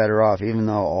they'll be better off, even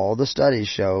though all the studies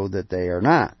show that they are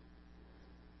not.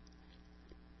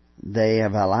 They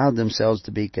have allowed themselves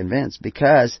to be convinced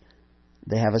because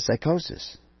they have a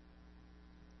psychosis.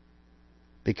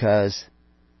 Because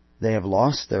they have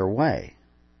lost their way.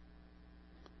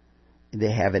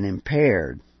 They have an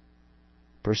impaired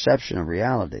perception of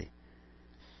reality.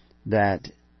 That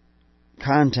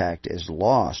contact is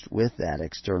lost with that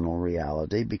external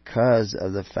reality because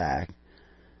of the fact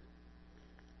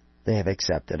they have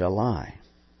accepted a lie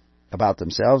about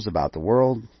themselves, about the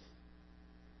world,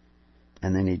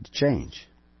 and they need to change.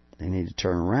 They need to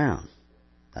turn around.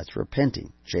 That's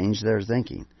repenting. Change their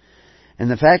thinking. And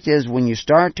the fact is, when you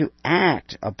start to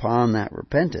act upon that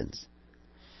repentance,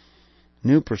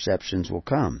 new perceptions will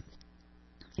come.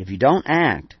 If you don't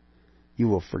act, you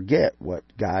will forget what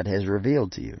God has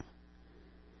revealed to you.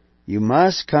 You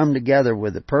must come together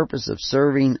with the purpose of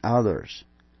serving others,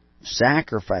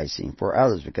 sacrificing for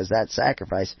others, because that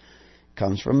sacrifice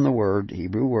comes from the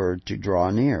Hebrew word, to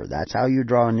draw near. That's how you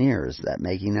draw near, is that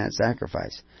making that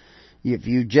sacrifice. If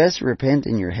you just repent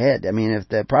in your head, if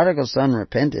the prodigal son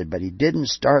repented, but he didn't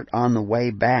start on the way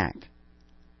back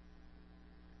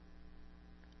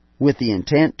with the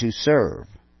intent to serve,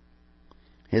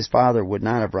 his father would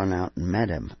not have run out and met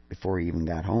him before he even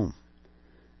got home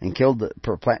and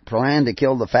planned to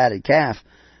kill the fatted calf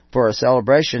for a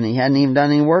celebration. He hadn't even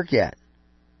done any work yet.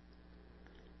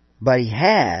 But he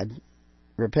had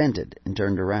repented and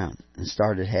turned around and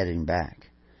started heading back.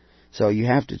 So you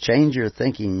have to change your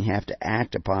thinking. You have to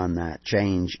act upon that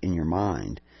change in your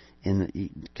mind,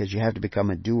 because you have to become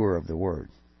a doer of the Word.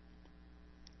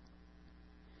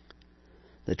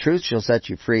 The truth shall set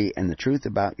you free, and the truth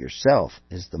about yourself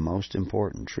is the most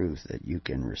important truth that you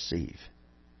can receive.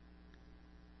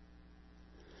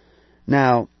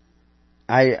 Now,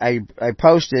 I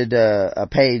posted a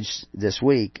page this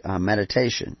week on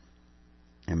meditation.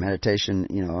 And meditation,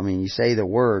 you say the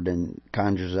word and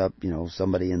conjures up,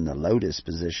 somebody in the lotus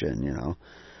position,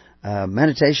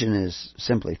 Meditation is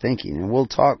simply thinking, and we'll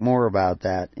talk more about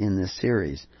that in this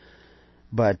series.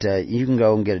 But you can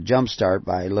go and get a jump start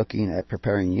by looking at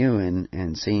Preparing You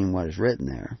and seeing what is written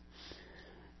there.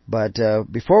 But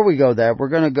before we go there, we're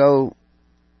going to go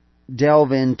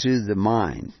delve into the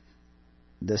mind.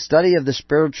 The study of the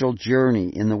spiritual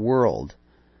journey in the world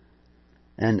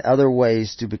and other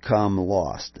ways to become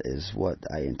lost is what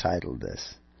I entitled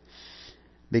this.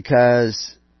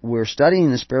 Because we're studying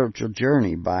the spiritual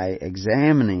journey by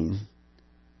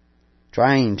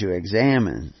trying to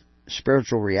examine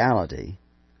spiritual reality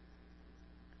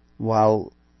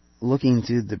while looking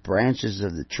through the branches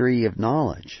of the tree of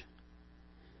knowledge.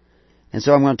 And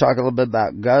so I'm going to talk a little bit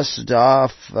about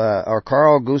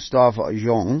Carl Gustav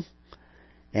Jung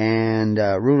and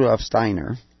Rudolf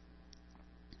Steiner,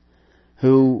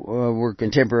 who were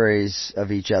contemporaries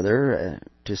of each other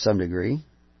to some degree.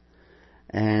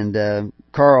 And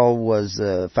Carl was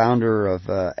the founder of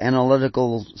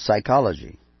analytical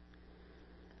psychology,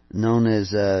 known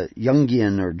as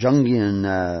Jungian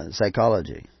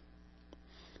psychology.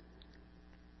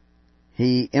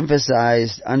 He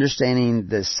emphasized understanding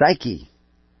the psyche,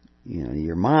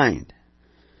 your mind,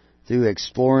 through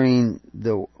exploring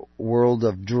the world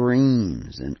of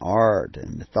dreams and art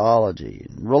and mythology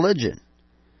and religion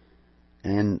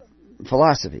and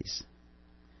philosophies.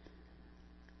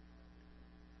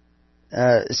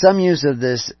 Some use of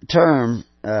this term,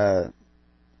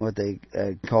 what they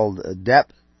called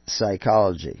depth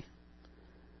psychology,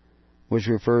 which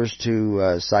refers to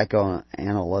a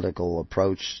psychoanalytical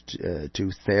approach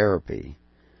to therapy,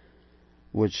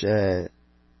 which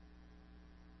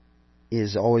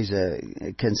is always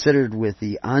considered with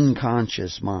the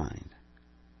unconscious mind.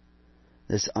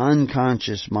 This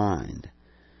unconscious mind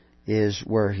is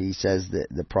where he says that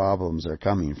the problems are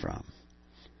coming from.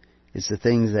 It's the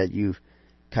things that you've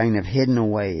kind of hidden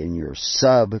away in your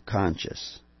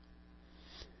subconscious.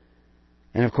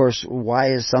 And of course,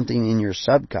 why is something in your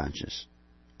subconscious?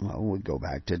 Well, we go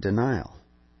back to denial.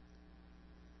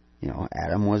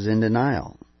 Adam was in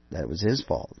denial. That was his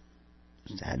fault.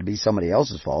 It had to be somebody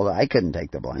else's fault. I couldn't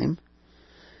take the blame.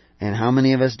 And how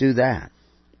many of us do that?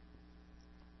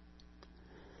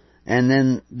 And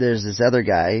then there's this other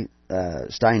guy,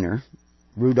 Steiner,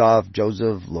 Rudolf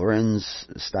Joseph Lorenz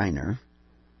Steiner.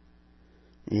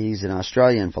 He's an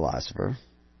Australian philosopher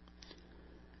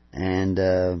and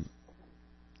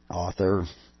author,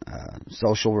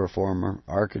 social reformer,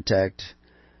 architect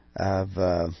of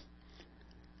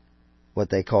what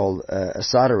they call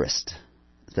esoterist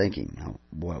thinking. Now,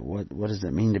 what does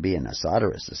it mean to be an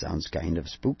esoterist? It sounds kind of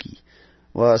spooky.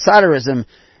 Well, esoterism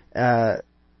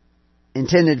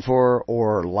intended for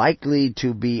or likely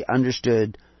to be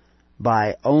understood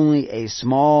by only a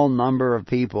small number of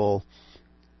people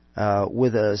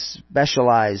with a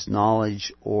specialized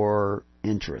knowledge or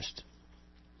interest.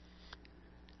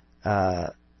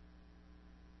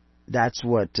 That's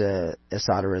what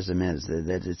esoterism is.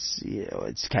 That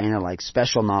it's kind of like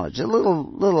special knowledge, a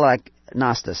little like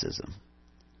Gnosticism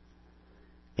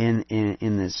in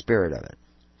the spirit of it.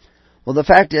 Well, the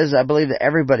fact is, I believe that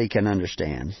everybody can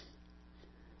understand,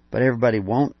 but everybody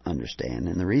won't understand,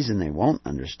 and the reason they won't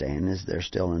understand is they're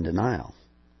still in denial.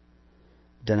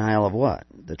 Denial of what?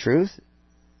 The truth?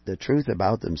 The truth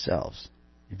about themselves.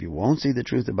 If you won't see the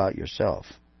truth about yourself,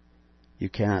 you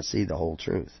cannot see the whole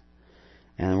truth.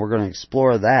 And we're going to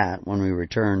explore that when we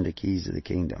return to Keys of the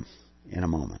Kingdom in a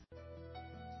moment.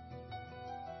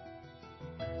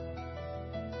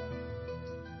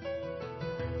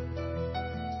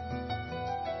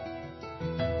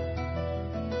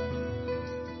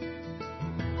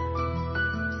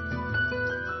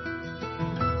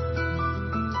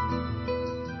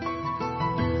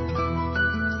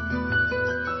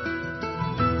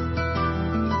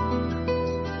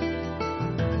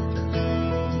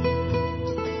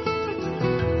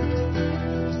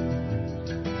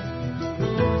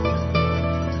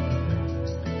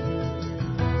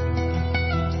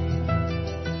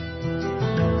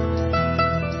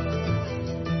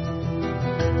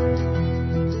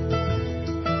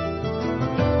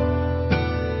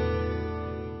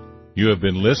 You have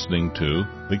been listening to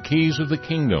The Keys of the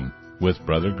Kingdom with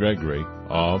Brother Gregory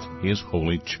of His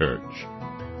Holy Church.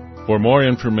 For more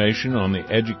information on the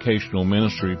educational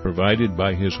ministry provided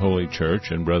by His Holy Church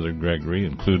and Brother Gregory,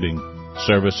 including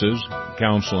services,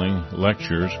 counseling,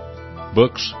 lectures,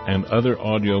 books, and other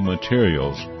audio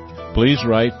materials, please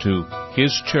write to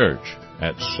His Church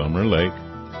at Summer Lake,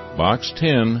 Box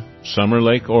 10, Summer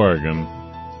Lake, Oregon,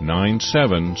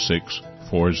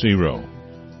 97640.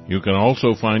 You can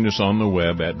also find us on the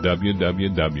web at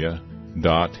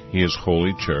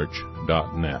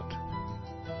www.hisholychurch.net.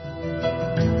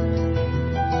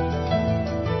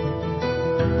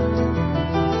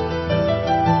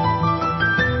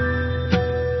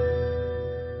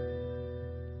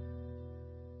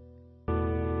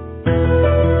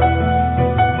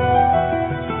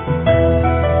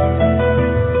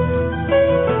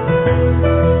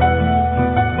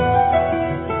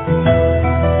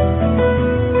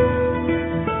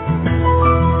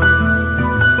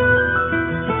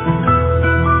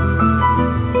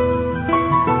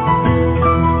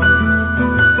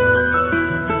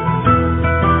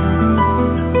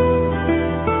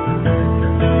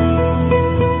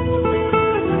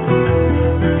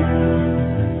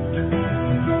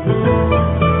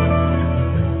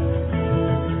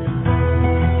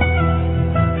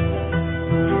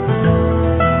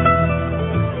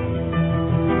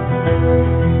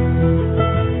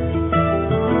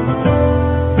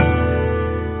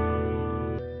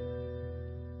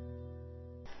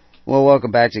 Well, welcome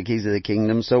back to Keys of the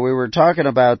Kingdom. So we were talking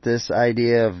about this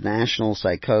idea of national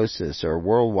psychosis or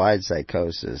worldwide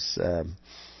psychosis,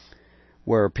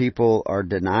 where people are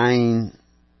denying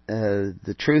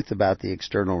the truth about the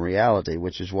external reality,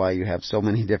 which is why you have so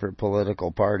many different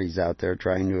political parties out there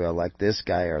trying to elect this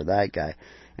guy or that guy.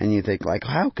 And you think, like,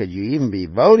 how could you even be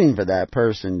voting for that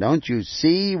person? Don't you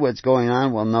see what's going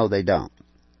on? Well, no, they don't.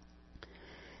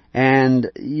 And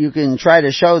you can try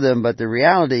to show them, but the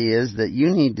reality is that you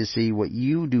need to see what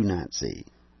you do not see.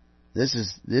 This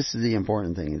is the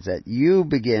important thing, is that you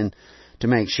begin to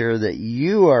make sure that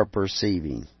you are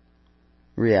perceiving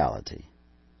reality.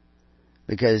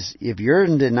 Because if you're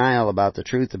in denial about the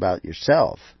truth about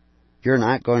yourself, you're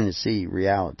not going to see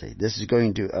reality. This is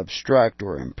going to obstruct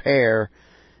or impair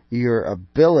your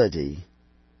ability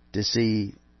to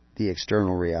see the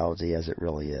external reality as it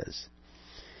really is.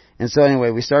 And so anyway,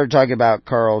 we started talking about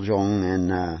Carl Jung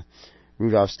and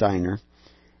Rudolf Steiner.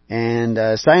 And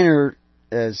Steiner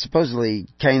supposedly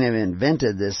kind of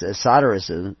invented this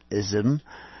esotericism,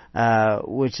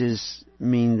 which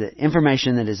mean the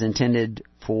information that is intended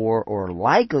for or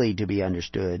likely to be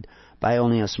understood by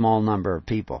only a small number of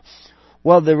people.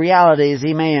 Well, the reality is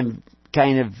he may have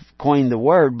kind of coined the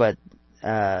word, but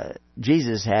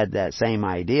Jesus had that same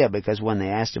idea, because when they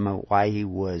asked him why he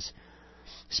was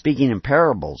speaking in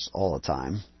parables all the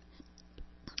time,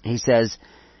 he says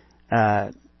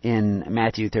in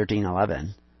Matthew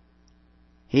 13:11,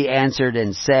 he answered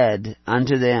and said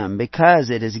unto them, because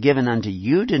it is given unto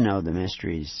you to know the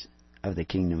mysteries of the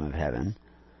kingdom of heaven,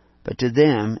 but to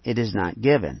them it is not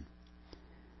given.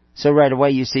 So right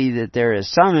away you see that there is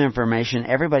some information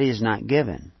everybody is not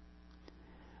given.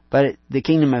 But the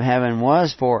kingdom of heaven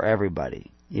was for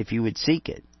everybody, if you would seek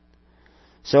it.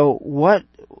 So what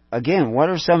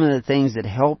are some of the things that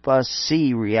help us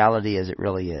see reality as it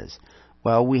really is?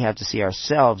 Well, we have to see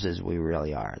ourselves as we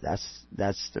really are.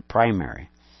 That's the primary.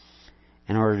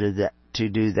 In order to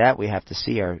do that, we have to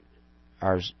see our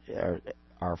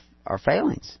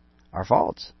failings, our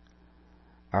faults,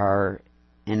 our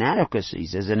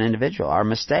inadequacies as an individual, our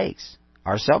mistakes,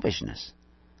 our selfishness.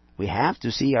 We have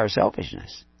to see our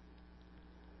selfishness.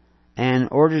 And in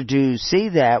order to see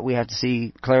that, we have to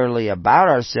see clearly about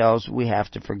ourselves. We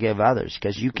have to forgive others,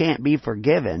 because you can't be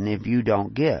forgiven if you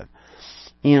don't give.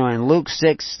 You know, in Luke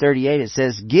 6:38 it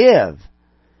says, "Give,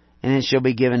 and it shall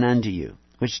be given unto you."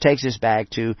 Which takes us back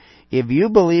to, if you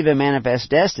believe in manifest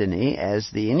destiny, as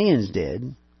the Indians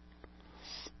did,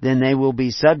 then they will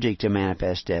be subject to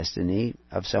manifest destiny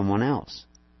of someone else.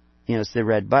 You know, it's the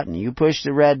red button. You push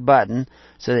the red button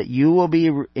so that you will be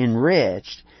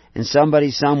enriched, and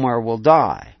somebody somewhere will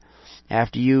die.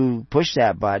 After you push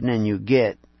that button and you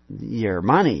get your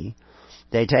money,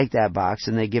 they take that box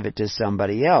and they give it to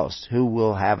somebody else who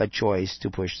will have a choice to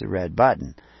push the red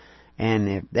button. And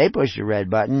if they push the red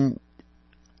button,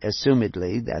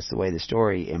 assumedly, that's the way the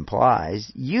story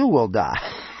implies, you will die.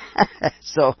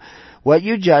 So, what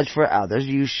you judge for others,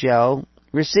 you shall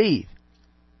receive.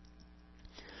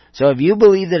 So if you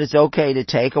believe that it's okay to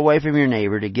take away from your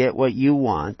neighbor to get what you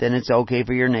want, then it's okay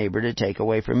for your neighbor to take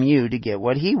away from you to get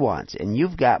what he wants. And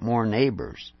you've got more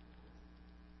neighbors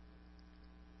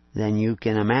than you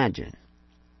can imagine.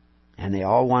 And they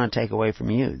all want to take away from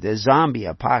you. The zombie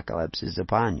apocalypse is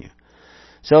upon you.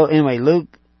 So anyway, Luke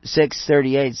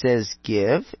 6:38 says,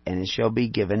 "Give, and it shall be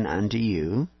given unto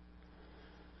you.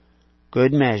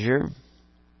 Good measure,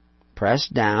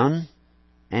 pressed down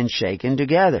and shaken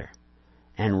together,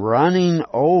 and running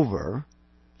over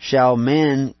shall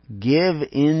men give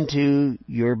into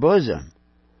your bosom,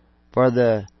 for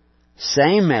the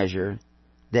same measure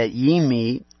that ye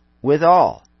meet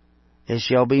withal, it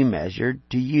shall be measured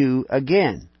to you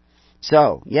again.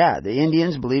 So, the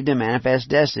Indians believed in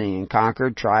manifest destiny and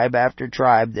conquered tribe after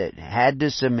tribe that had to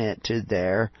submit to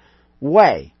their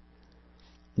way,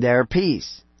 their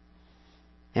peace.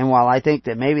 And while I think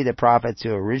that maybe the prophets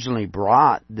who originally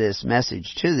brought this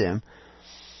message to them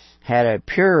had a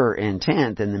purer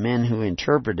intent than the men who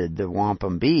interpreted the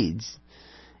wampum beads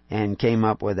and came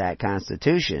up with that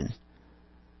constitution,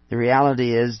 the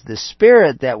reality is the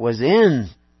spirit that was in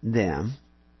them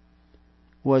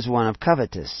was one of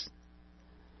covetous.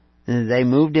 And they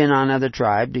moved in on another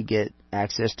tribe to get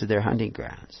access to their hunting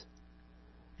grounds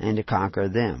and to conquer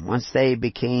them. Once they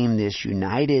became this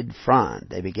united front,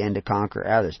 they began to conquer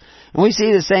others. And we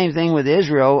see the same thing with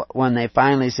Israel when they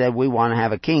finally said, we want to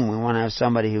have a king. We want to have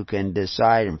somebody who can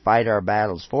decide and fight our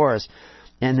battles for us.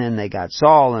 And then they got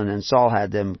Saul, and then Saul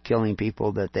had them killing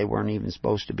people that they weren't even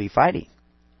supposed to be fighting.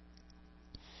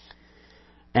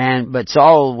 But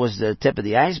Saul was the tip of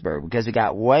the iceberg, because it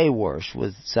got way worse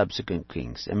with subsequent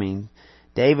kings. I mean,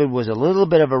 David was a little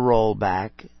bit of a rollback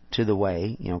to the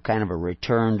way, kind of a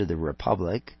return to the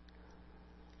republic.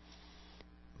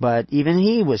 But even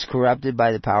he was corrupted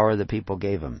by the power the people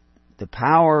gave him. The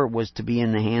power was to be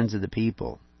in the hands of the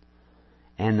people.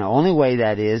 And the only way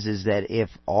that is that if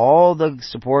all the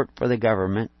support for the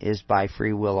government is by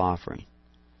free will offering.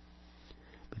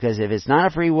 Because if it's not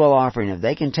a free will offering, if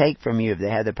they can take from you, if they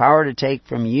have the power to take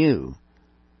from you,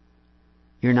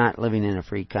 you're not living in a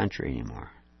free country anymore.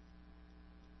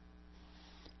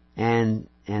 And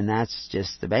that's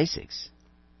just the basics.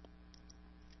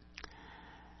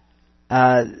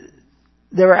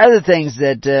 There were other things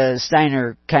that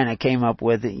Steiner kind of came up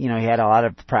with. He had a lot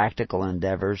of practical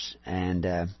endeavors, and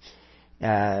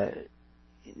this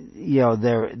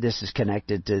is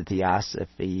connected to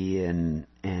theosophy and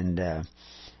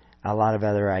a lot of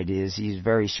other ideas. He's a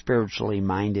very spiritually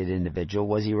minded individual.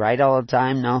 Was he right all the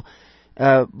time? No.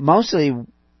 Mostly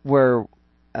where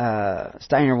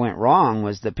Steiner went wrong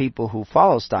was the people who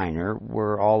follow Steiner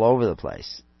were all over the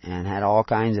place and had all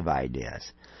kinds of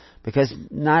ideas. Because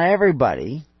not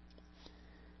everybody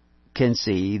can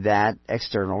see that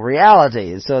external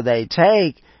reality. And so they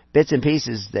take bits and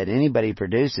pieces that anybody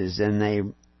produces and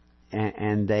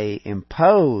they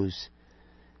impose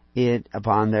it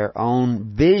upon their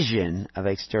own vision of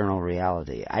external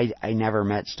reality. I never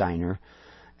met Steiner,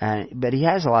 but he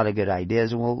has a lot of good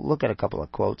ideas, and we'll look at a couple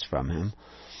of quotes from him.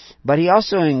 But he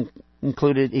also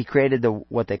he created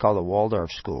what they call the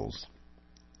Waldorf schools,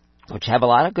 which have a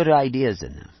lot of good ideas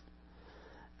in them.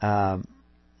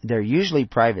 They're usually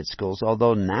private schools,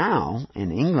 although now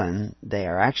in England they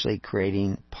are actually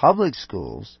creating public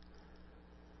schools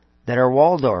that are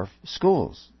Waldorf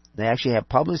schools. They actually have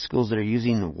public schools that are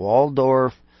using the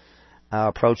Waldorf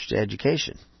approach to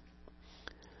education.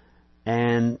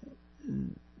 And,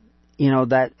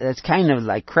 that's kind of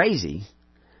like crazy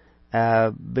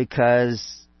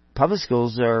because public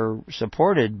schools are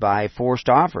supported by forced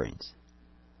offerings,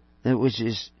 which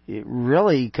is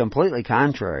really completely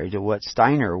contrary to what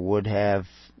Steiner would have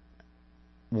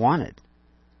wanted.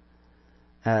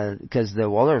 Because the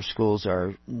Waldorf schools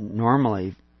are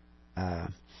normally,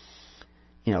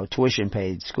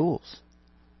 tuition-paid schools.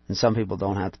 And some people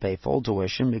don't have to pay full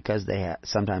tuition because they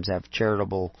sometimes have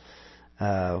charitable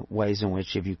ways in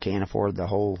which if you can't afford the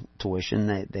whole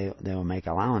tuition, they will make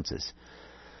allowances.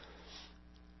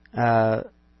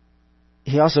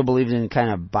 He also believed in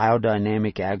kind of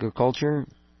biodynamic agriculture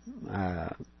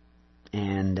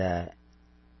and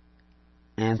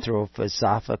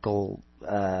anthroposophical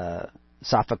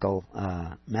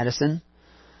medicine.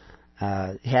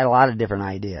 He had a lot of different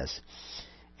ideas.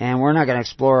 And we're not going to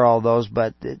explore all those,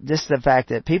 but just the fact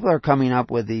that people are coming up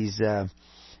with these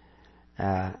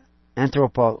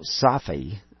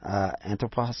anthroposophy,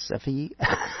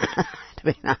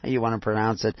 depending on how you want to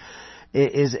pronounce it,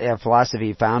 is a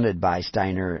philosophy founded by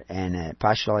Steiner, and it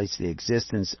postulates the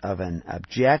existence of an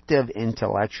objective,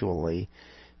 intellectually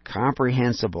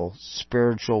comprehensible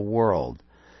spiritual world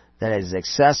that is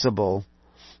accessible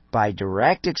by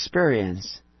direct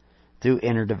experience through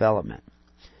inner development.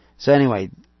 So anyway,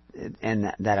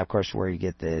 and that of course where you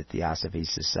get the Theosophy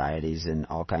societies and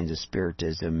all kinds of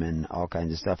spiritism and all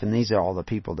kinds of stuff. And these are all the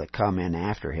people that come in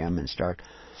after him and start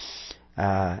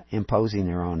imposing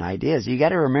their own ideas. You got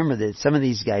to remember that some of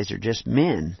these guys are just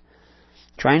men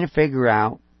trying to figure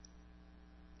out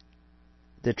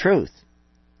the truth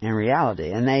and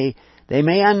reality. And they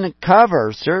may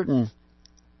uncover certain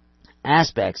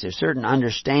aspects, there's certain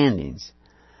understandings,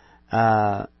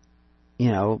 of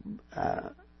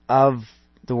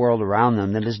the world around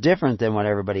them that is different than what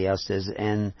everybody else is.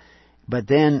 But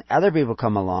then other people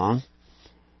come along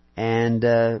and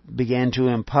begin to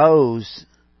impose.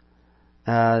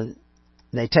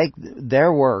 They take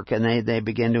their work and they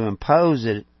begin to impose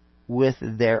it with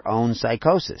their own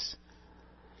psychosis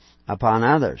upon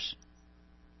others.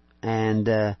 And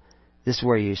this is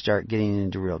where you start getting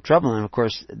into real trouble. And of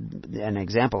course, an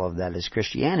example of that is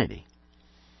Christianity.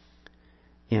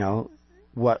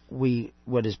 What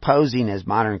is posing as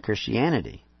modern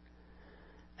Christianity.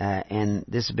 And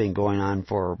this has been going on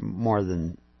for more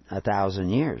than 1,000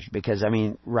 years. Because,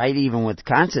 right even with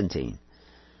Constantine,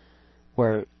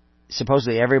 where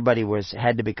supposedly everybody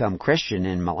had to become Christian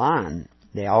in Milan,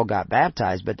 they all got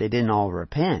baptized, but they didn't all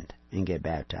repent and get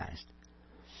baptized.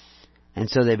 And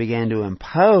so they began to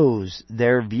impose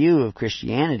their view of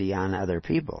Christianity on other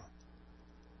people.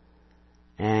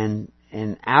 And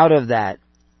out of that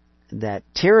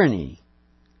tyranny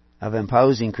of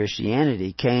imposing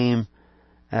Christianity came,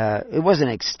 it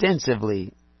wasn't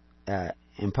extensively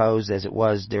imposed as it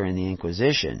was during the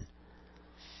Inquisition,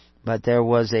 but there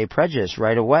was a prejudice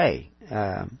right away.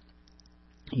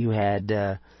 You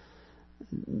had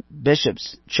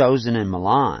bishops chosen in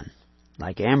Milan,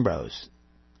 like Ambrose,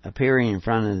 appearing in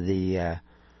front of the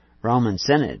Roman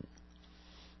Synod,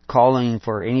 calling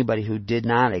for anybody who did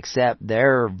not accept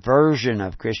their version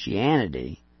of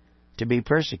Christianity to be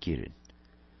persecuted,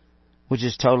 which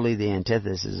is totally the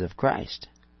antithesis of Christ.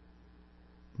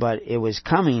 But it was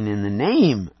coming in the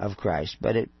name of Christ,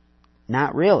 but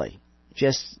not really.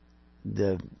 Just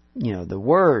the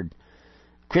word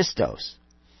Christos,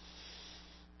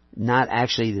 not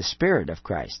actually the Spirit of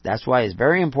Christ. That's why it's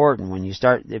very important when you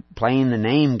start playing the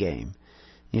name game.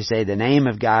 You say the name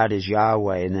of God is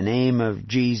Yahweh and the name of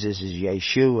Jesus is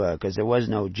Yeshua, because there was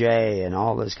no J and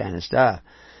all this kind of stuff.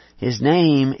 His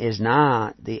name is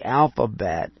not the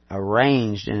alphabet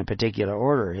arranged in a particular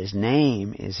order. His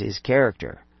name is His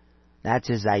character. That's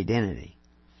His identity.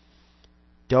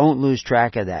 Don't lose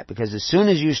track of that, because as soon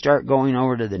as you start going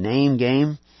over to the name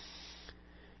game,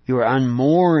 you are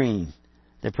unmooring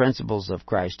the principles of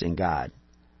Christ and God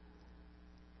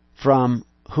from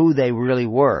who they really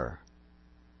were.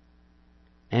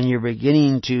 And you're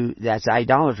beginning to, that's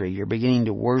idolatry, you're beginning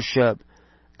to worship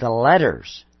the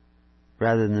letters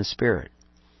rather than the Spirit.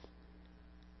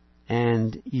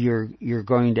 And you're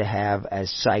going to have a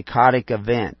psychotic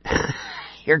event.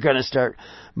 You're going to start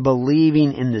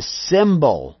believing in the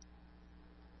symbol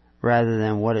rather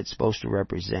than what it's supposed to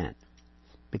represent.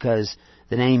 Because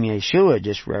the name Yeshua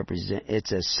just represents,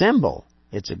 it's a symbol.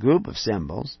 It's a group of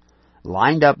symbols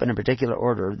lined up in a particular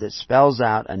order that spells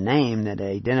out a name that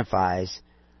identifies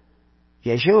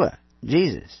Yeshua,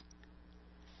 Jesus.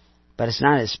 But it's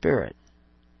not His Spirit.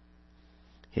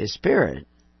 His Spirit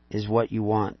is what you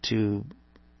want to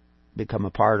become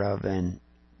a part of and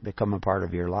become a part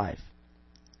of your life.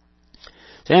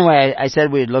 So anyway, I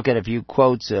said we'd look at a few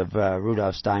quotes of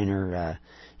Rudolf Steiner.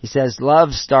 He says,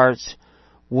 "Love starts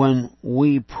when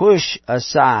we push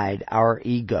aside our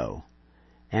ego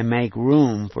and make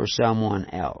room for someone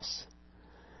else."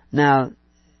 Now,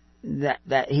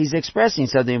 that he's expressing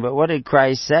something, but what did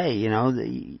Christ say?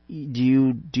 Do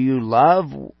you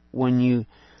love when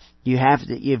you have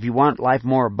to, if you want life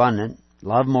more abundant,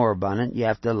 love more abundant, you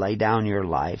have to lay down your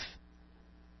life.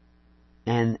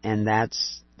 And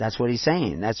that's what he's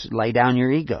saying. That's lay down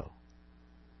your ego.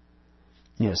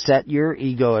 Set your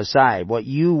ego aside, what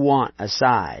you want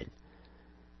aside,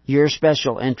 your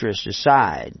special interest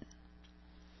aside,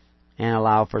 and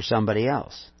allow for somebody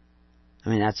else.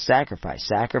 That's sacrifice.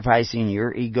 Sacrificing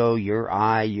your ego, your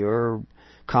I, your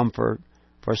comfort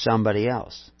for somebody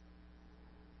else.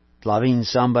 Loving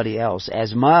somebody else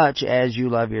as much as you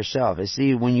love yourself. You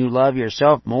see, when you love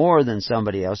yourself more than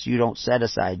somebody else, you don't set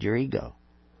aside your ego.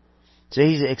 So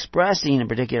he's expressing a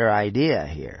particular idea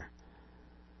here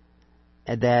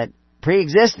that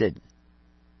pre-existed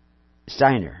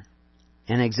Steiner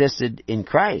and existed in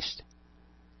Christ.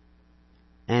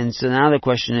 And so now the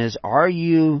question is, are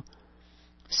you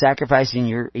sacrificing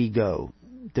your ego,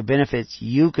 the benefits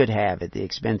you could have at the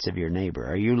expense of your neighbor?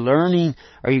 Are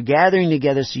you gathering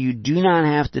together so you do not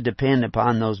have to depend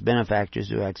upon those benefactors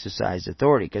who exercise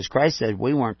authority? Because Christ said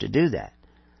we weren't to do that.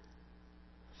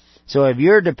 So if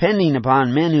you're depending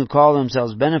upon men who call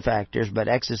themselves benefactors but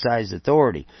exercise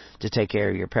authority to take care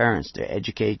of your parents, to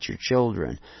educate your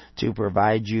children, to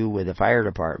provide you with a fire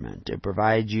department, to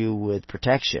provide you with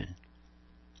protection,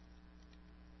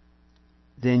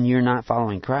 then you're not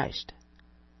following Christ.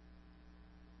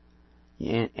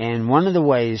 And one of the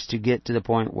ways to get to the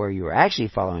point where you're actually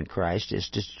following Christ is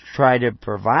to try to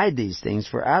provide these things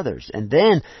for others. And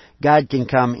then God can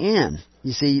come in.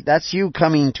 You see, that's you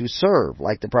coming to serve,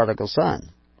 like the prodigal son.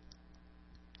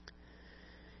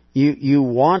 You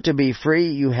want to be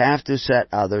free, you have to set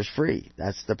others free.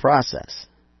 That's the process.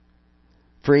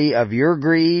 Free of your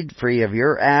greed, free of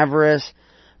your avarice,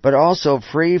 but also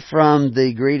free from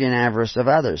the greed and avarice of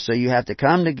others. So you have to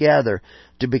come together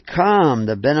to become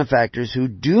the benefactors who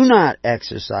do not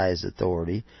exercise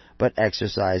authority, but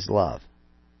exercise love.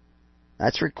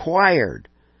 That's required.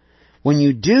 When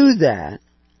you do that,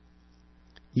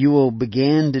 you will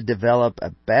begin to develop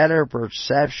a better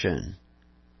perception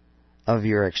of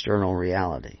your external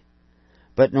reality.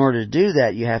 But in order to do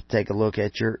that, you have to take a look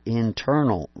at your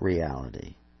internal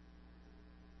reality.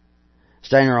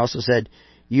 Steiner also said,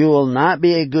 you will not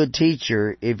be a good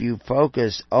teacher if you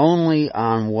focus only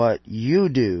on what you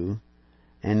do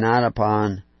and not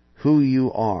upon who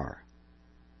you are.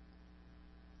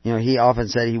 You know, he often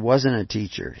said he wasn't a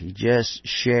teacher. He just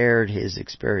shared his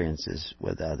experiences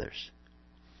with others.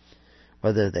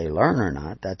 Whether they learn or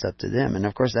not, that's up to them. And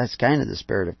of course, that's kind of the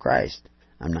spirit of Christ.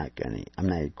 I'm not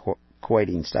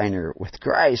equating Steiner with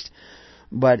Christ,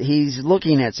 but he's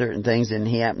looking at certain things, and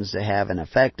he happens to have an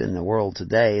effect in the world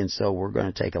today, and so we're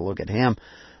going to take a look at him,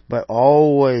 but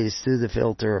always through the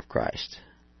filter of Christ.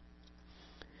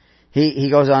 He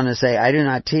goes on to say, I do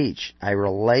not teach. I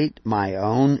relate my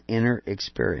own inner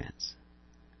experience.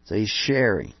 So he's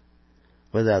sharing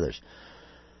with others.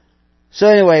 So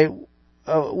anyway,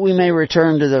 we may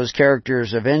return to those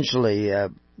characters eventually,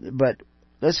 but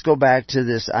let's go back to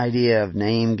this idea of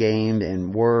name game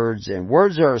and words. And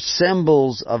words are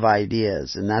symbols of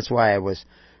ideas. And that's why I was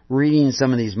reading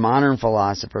some of these modern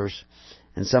philosophers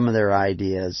and some of their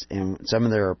ideas and some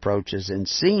of their approaches and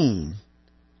seeing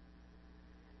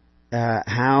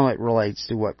how it relates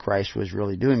to what Christ was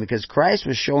really doing. Because Christ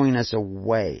was showing us a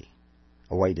way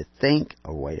to think,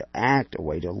 a way to act, a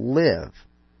way to live.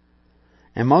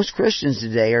 And most Christians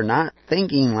today are not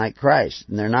thinking like Christ.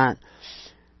 And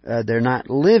they're not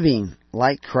living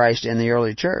like Christ in the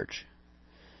early church.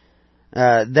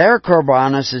 Their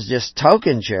korbanos is just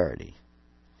token charity.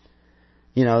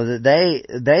 You know,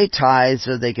 they tithe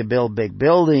so they could build big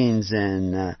buildings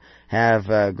and have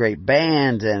a great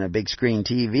band and a big screen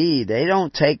TV. They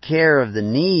don't take care of the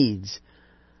needs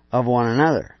of one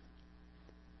another.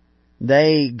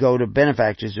 They go to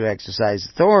benefactors who exercise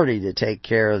authority to take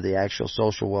care of the actual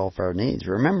social welfare needs.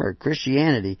 Remember,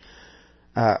 Christianity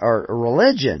or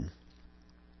religion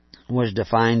was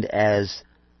defined as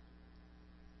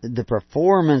the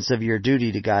performance of your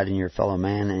duty to God and your fellow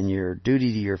man, and your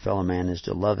duty to your fellow man is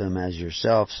to love him as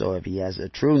yourself. So if he has a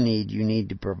true need, you need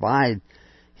to provide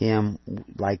him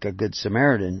like a good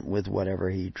Samaritan with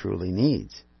whatever he truly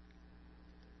needs.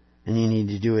 And you need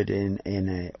to do it in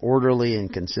an orderly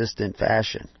and consistent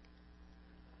fashion.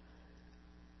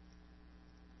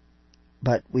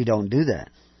 But we don't do that.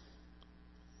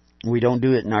 We don't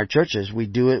do it in our churches. We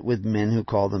do it with men who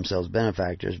call themselves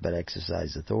benefactors but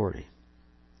exercise authority.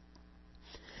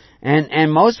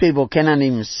 And most people cannot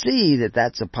even see that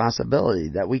that's a possibility,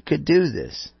 that we could do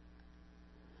this.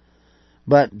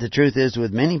 But the truth is,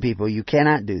 with many people, you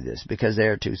cannot do this because they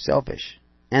are too selfish.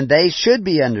 And they should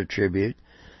be under tribute.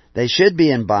 They should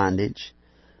be in bondage.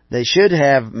 They should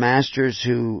have masters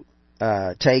who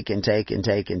take and take and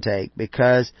take and take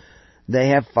because they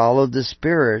have followed the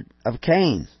spirit of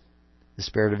Cain, the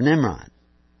spirit of Nimrod.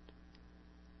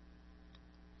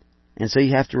 And so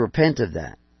you have to repent of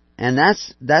that. And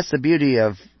that's the beauty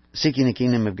of seeking the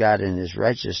kingdom of God and His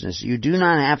righteousness. You do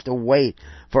not have to wait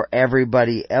for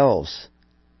everybody else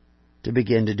to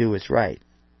begin to do what's right.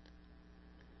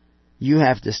 You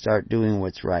have to start doing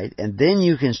what's right, and then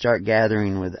you can start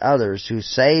gathering with others who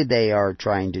say they are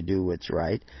trying to do what's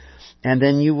right, and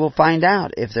then you will find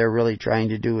out if they're really trying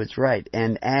to do what's right.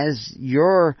 And as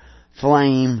your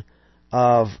flame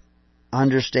of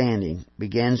understanding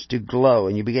begins to glow,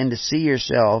 and you begin to see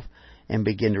yourself and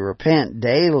begin to repent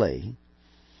daily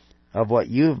of what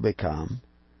you've become,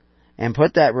 and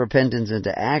put that repentance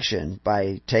into action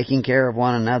by taking care of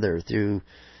one another through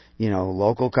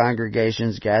local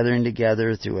congregations gathering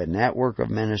together through a network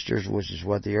of ministers, which is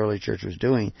what the early church was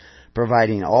doing,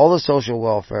 providing all the social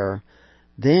welfare,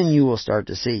 then you will start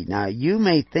to see. Now, you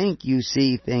may think you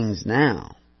see things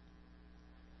now,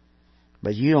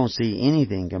 but you don't see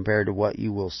anything compared to what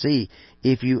you will see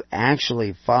if you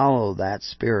actually follow that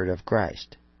spirit of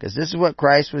Christ. Because this is what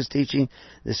Christ was teaching,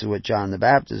 this is what John the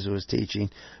Baptist was teaching,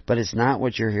 but it's not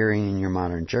what you're hearing in your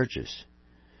modern churches.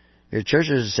 Your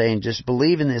churches are saying, just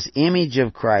believe in this image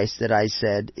of Christ that I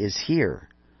said is here.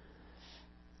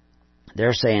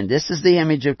 They're saying, this is the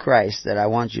image of Christ that I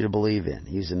want you to believe in.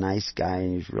 He was a nice guy,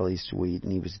 and he was really sweet,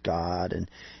 and he was God, and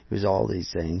he was all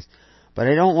these things. But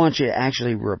I don't want you to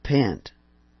actually repent.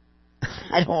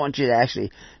 I don't want you to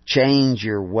actually change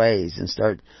your ways and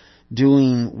start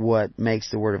doing what makes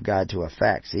the Word of God to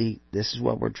effect. See, this is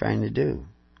what we're trying to do.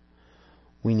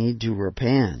 We need to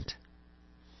repent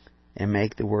and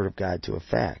make the Word of God to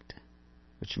effect,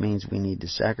 which means we need to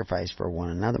sacrifice for one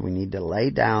another. We need to lay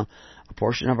down a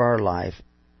portion of our life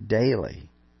daily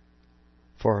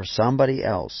for somebody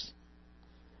else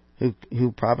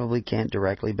who probably can't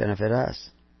directly benefit us.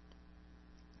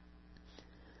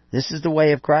 This is the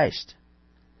way of Christ.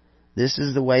 This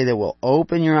is the way that will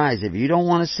open your eyes. If you don't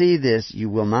want to see this, you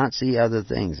will not see other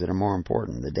things that are more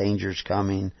important. The dangers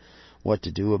coming, what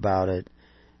to do about it.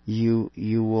 You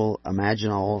will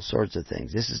imagine all sorts of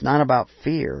things. This is not about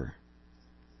fear.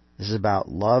 This is about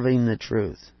loving the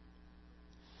truth.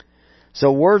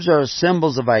 So words are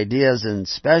symbols of ideas, and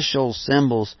special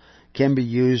symbols can be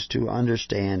used to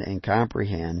understand and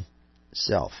comprehend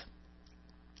self.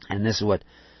 And this is what,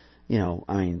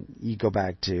 you go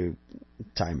back to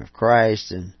time of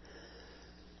Christ and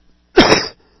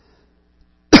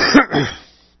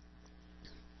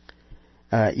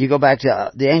you go back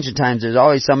to the ancient times. There's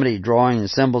always somebody drawing the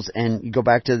symbols, and you go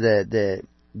back to the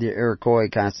Iroquois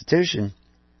Constitution.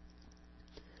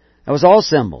 It was all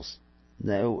symbols.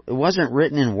 It wasn't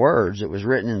written in words. It was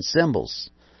written in symbols,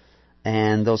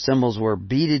 and those symbols were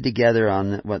beaded together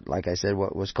on what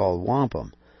was called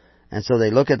wampum. And so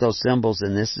they look at those symbols,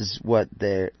 and this is what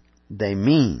they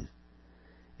mean.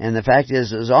 And the fact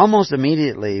is, it was almost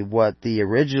immediately what the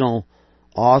original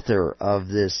author of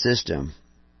this system,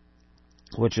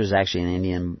 which was actually an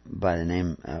Indian by the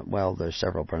name, there's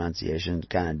several pronunciations,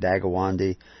 kind of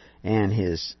Dagawandi, and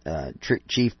his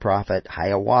chief prophet,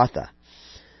 Hiawatha.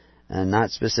 And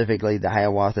not specifically the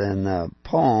Hiawatha in the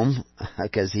poem,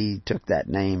 because he took that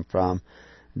name from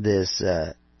this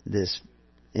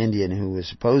Indian who was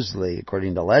supposedly,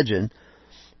 according to legend,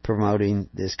 promoting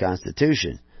this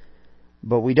constitution.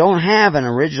 But we don't have an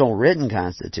original written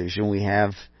constitution. We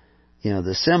have,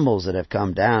 the symbols that have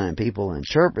come down, and people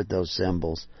interpret those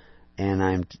symbols, and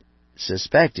I'm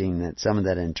suspecting that some of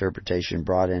that interpretation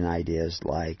brought in ideas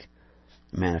like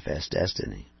manifest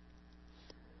destiny.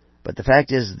 But the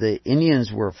fact is, the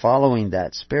Indians were following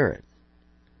that spirit.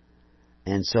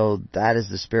 And so that is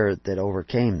the spirit that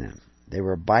overcame them. They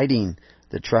were biting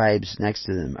the tribes next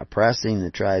to them, oppressing the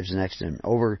tribes next to them,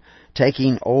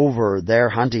 taking over their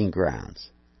hunting grounds.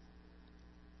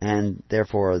 And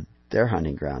therefore, their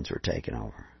hunting grounds were taken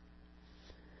over.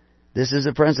 This is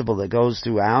a principle that goes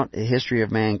throughout the history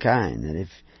of mankind, that if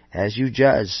as you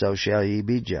judge, so shall ye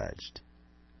be judged.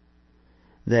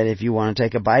 That if you want to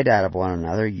take a bite out of one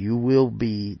another, you will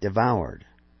be devoured.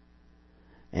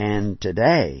 And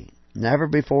today, never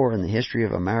before in the history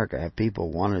of America have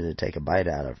people wanted to take a bite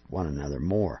out of one another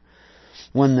more.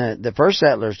 When the first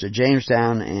settlers to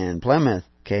Jamestown and Plymouth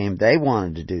came, they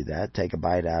wanted to do that, take a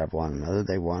bite out of one another.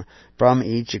 They want from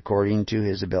each according to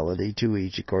his ability, to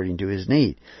each according to his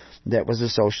need. That was a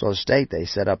socialist state they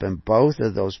set up in both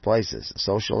of those places, a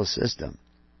socialist system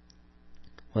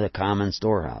with a common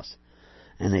storehouse.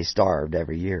 And they starved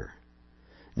every year.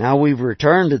 Now we've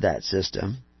returned to that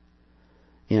system.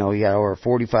 We got over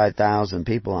 45,000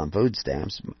 people on food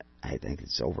stamps. I think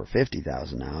it's over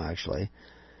 50,000 now, actually,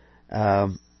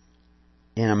 in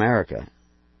America.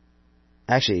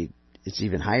 Actually, it's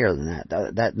even higher than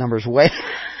that. That number's way...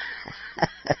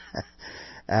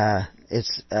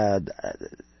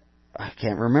 I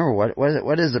can't remember.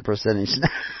 What is the percentage?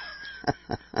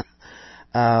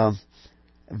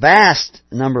 Vast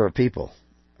number of people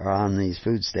are on these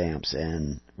food stamps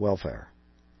and welfare.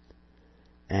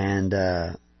 And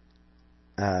a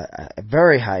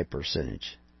very high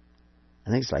percentage.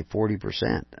 I think it's like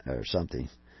 40% or something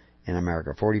in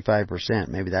America. 45%.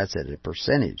 Maybe that's it, a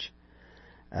percentage.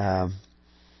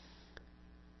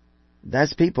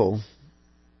 That's people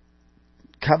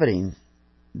coveting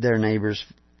their neighbors,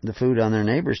 the food on their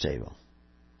neighbor's table.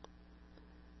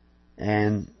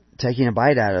 And taking a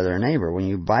bite out of their neighbor. When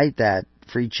you bite that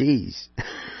free cheese,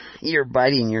 you're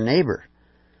biting your neighbor.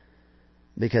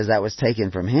 Because that was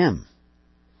taken from him.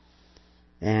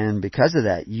 And because of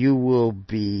that, you will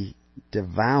be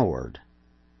devoured.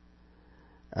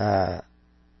 And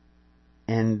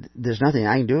there's nothing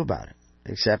I can do about it,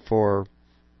 except for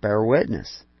bear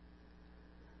witness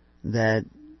that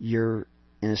you're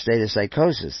in a state of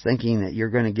psychosis, thinking that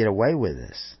you're going to get away with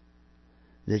this.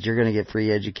 That you're going to get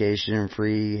free education and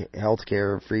free health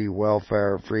care, free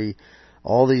welfare, free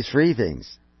all these free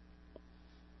things.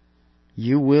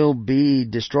 you will be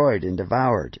destroyed and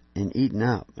devoured and eaten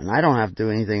up. And I don't have to do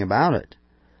anything about it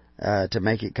to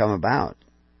make it come about.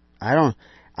 I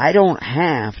don't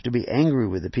have to be angry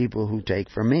with the people who take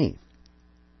from me,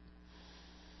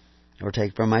 or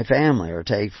take from my family, or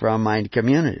take from my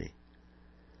community.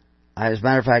 As a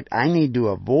matter of fact, I need to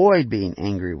avoid being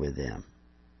angry with them.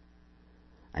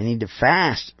 I need to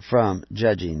fast from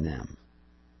judging them.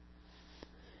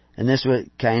 And this would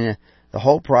kind of, the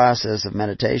whole process of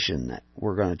meditation that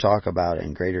we're going to talk about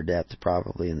in greater depth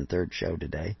probably in the third show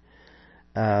today,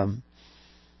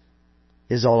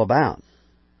 is all about.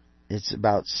 It's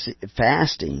about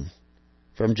fasting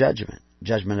from judgment.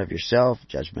 Judgment of yourself,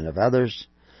 judgment of others.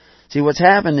 See, what's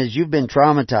happened is you've been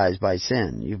traumatized by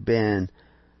sin. You've been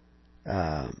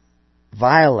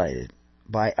violated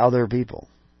by other people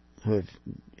who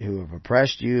have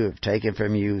oppressed you, have taken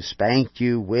from you, spanked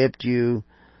you, whipped you,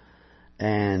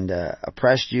 and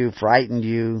oppressed you, frightened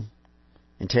you,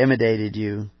 intimidated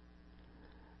you,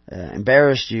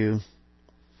 embarrassed you.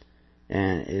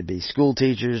 And it'd be school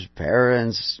teachers,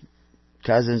 parents,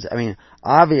 cousins. I mean,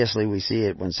 obviously we see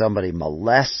it when somebody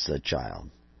molests a child,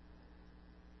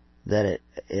 that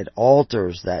it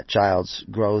alters that child's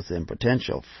growth and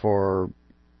potential for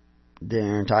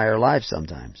their entire life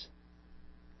sometimes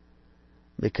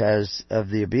because of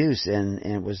the abuse, and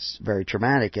it was very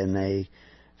traumatic, and they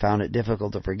found it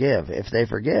difficult to forgive. If they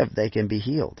forgive, they can be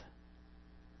healed.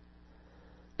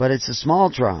 But it's the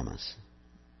small traumas,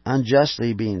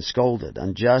 unjustly being scolded,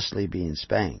 unjustly being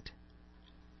spanked,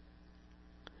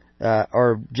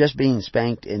 or just being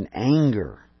spanked in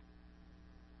anger,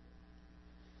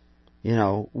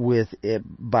 with it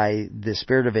by the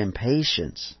spirit of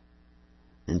impatience,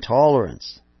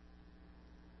 intolerance,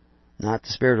 not the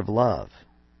spirit of love.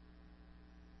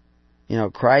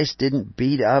 Christ didn't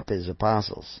beat up his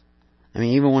apostles. I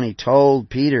mean, even when he told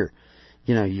Peter,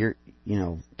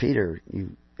 Peter,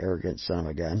 you arrogant son of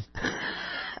a gun,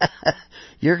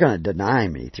 you're going to deny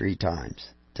me 3 times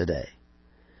today.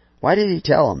 Why did he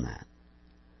tell him that?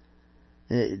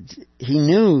 He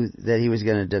knew that he was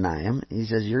going to deny him. He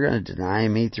says, you're going to deny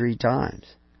me 3 times.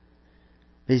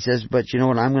 He says, but you know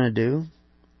what I'm going to do?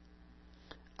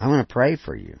 I'm going to pray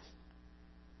for you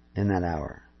in that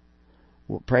hour.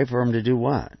 Well, pray for him to do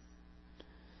what?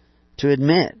 To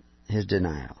admit his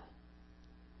denial.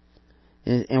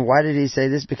 And why did he say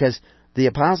this? Because the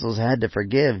apostles had to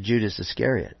forgive Judas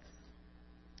Iscariot.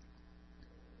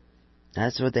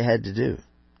 That's what they had to do.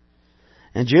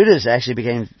 And Judas actually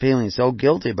became feeling so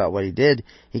guilty about what he did,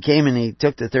 he came and he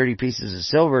took the 30 pieces of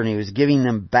silver and he was giving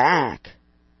them back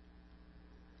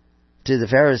to the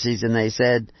Pharisees, and they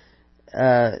said,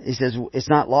 he says, it's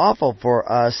not lawful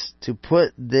for us to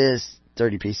put this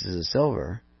 30 pieces of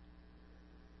silver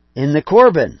in the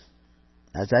Corban.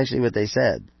 That's actually what they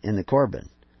said, in the Corban.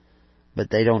 But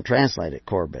they don't translate it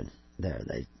Corban there.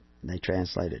 They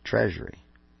translate it treasury.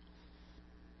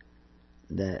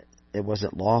 That it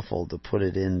wasn't lawful to put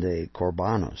it in the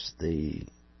korbanos,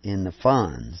 in the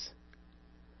funds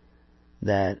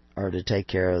that are to take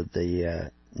care of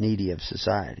the needy of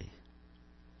society.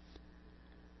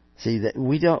 See, that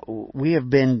we have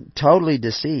been totally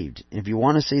deceived. If you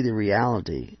want to see the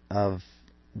reality of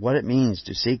what it means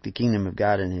to seek the kingdom of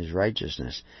God and His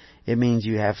righteousness, it means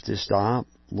you have to stop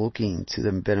looking to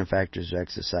the benefactors who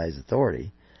exercise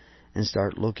authority and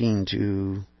start looking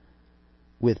to,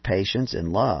 with patience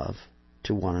and love,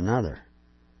 to one another.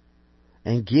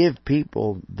 And give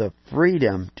people the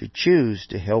freedom to choose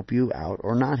to help you out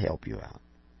or not help you out.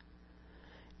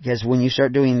 Because when you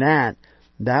start doing that,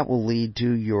 that will lead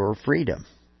to your freedom.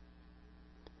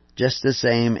 Just the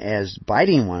same as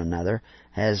biting one another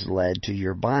has led to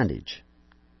your bondage.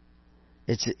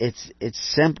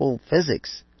 It's simple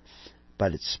physics,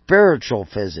 but it's spiritual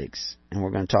physics. And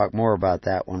we're going to talk more about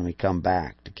that when we come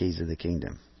back to Keys of the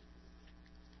Kingdom.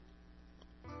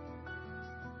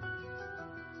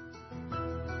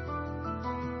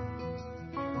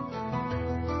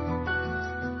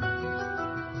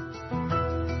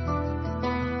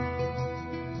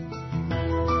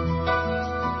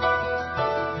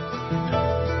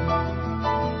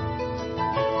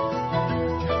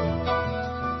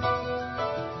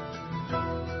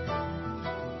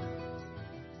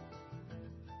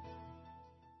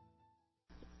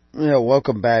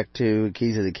 Welcome back to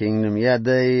Keys of the Kingdom. Yeah,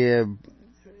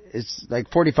 it's like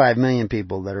 45 million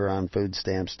people that are on food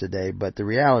stamps today, but the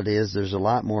reality is there's a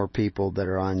lot more people that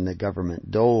are on the government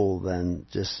dole than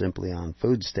just simply on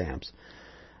food stamps.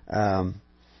 And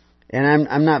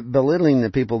I'm not belittling the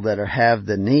people that have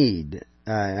the need.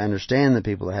 I understand the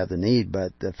people that have the need,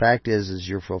 but the fact is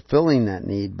you're fulfilling that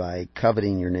need by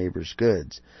coveting your neighbor's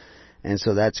goods. And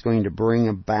so that's going to bring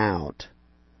about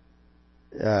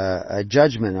a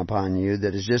judgment upon you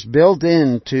that is just built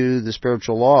into the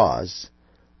spiritual laws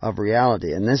of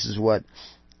reality. And this is what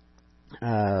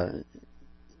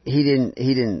he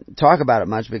didn't talk about it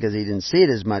much because he didn't see it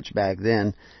as much back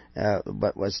then.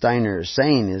 But what Steiner is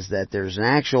saying is that there's an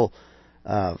actual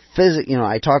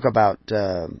I talk about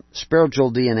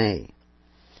spiritual DNA.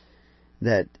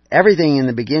 That everything in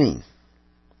the beginning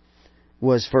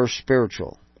was first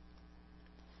spiritual.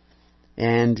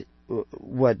 And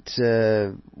what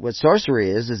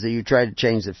sorcery is that you try to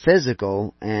change the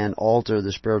physical and alter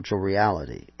the spiritual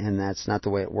reality. And that's not the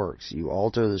way it works. You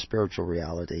alter the spiritual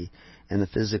reality and the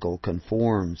physical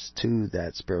conforms to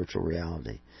that spiritual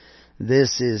reality.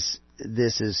 This is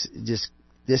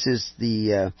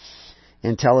the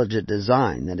intelligent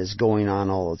design that is going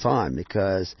on all the time,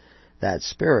 because that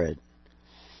spirit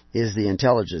is the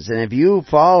intelligence. And if you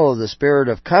follow the spirit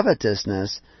of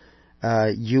covetousness,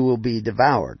 you will be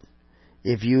devoured.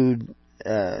 If you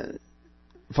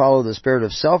follow the spirit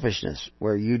of selfishness,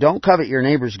 where you don't covet your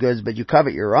neighbor's goods, but you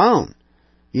covet your own,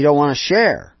 you don't want to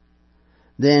share,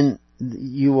 then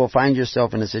you will find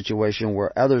yourself in a situation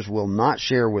where others will not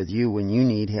share with you when you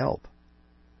need help.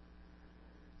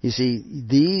 You see,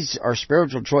 these are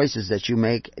spiritual choices that you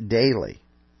make daily.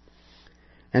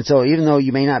 And so even though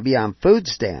you may not be on food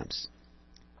stamps,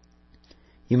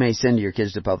 you may send your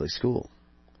kids to public school.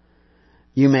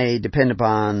 You may depend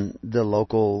upon the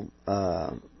local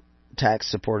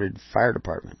tax-supported fire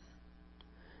department.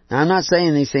 Now, I'm not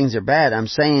saying these things are bad. I'm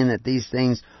saying that these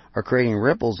things are creating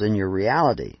ripples in your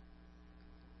reality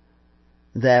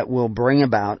that will bring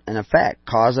about an effect,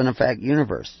 cause and effect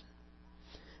universe.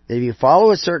 That if you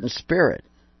follow a certain spirit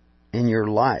in your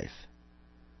life,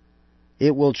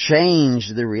 it will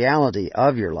change the reality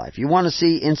of your life. You want to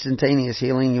see instantaneous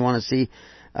healing? You want to see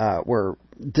where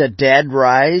the dead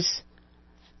rise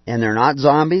and they're not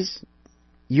zombies?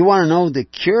 You want to know the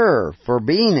cure for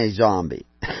being a zombie.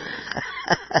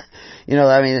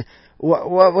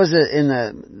 What was it in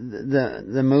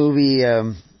the movie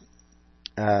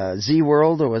Z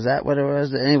World, or was that what it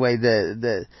was? Anyway,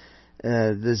 the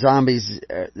zombies,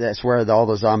 that's where all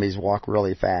the zombies walk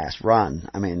really fast, run.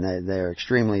 I mean, they're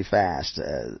extremely fast,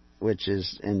 which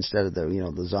is, instead of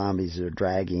the zombies are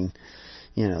dragging,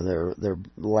 their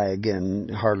leg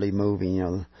and hardly moving,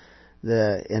 in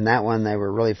that one they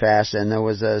were really fast. And there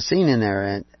was a scene in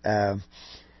there, and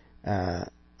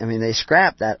they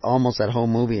scrapped that whole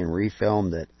movie and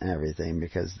refilmed it and everything,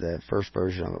 because the first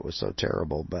version of it was so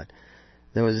terrible. But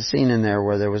there was a scene in there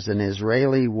where there was an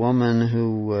Israeli woman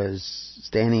who was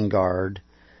standing guard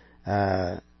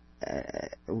with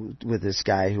this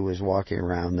guy who was walking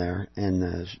around there, and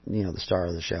the star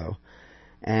of the show.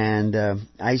 And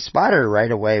I spotted her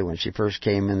right away when she first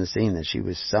came in the scene, that she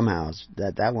was somehow,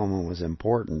 that woman was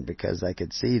important, because I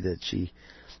could see that she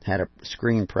had a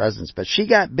screen presence. But she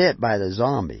got bit by a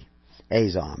zombie.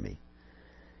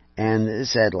 And it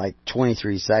said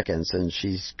 23 seconds and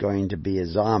she's going to be a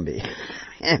zombie.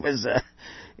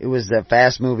 It was a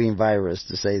fast-moving virus,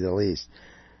 to say the least.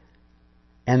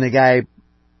 And the guy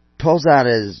pulls out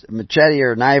his machete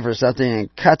or knife or something and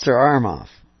cuts her arm off.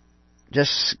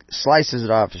 Just slices it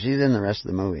off. She's in the rest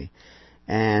of the movie.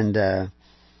 And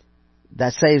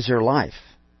that saves her life,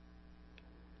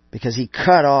 because he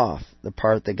cut off the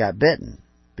part that got bitten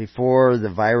before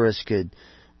the virus could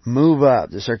move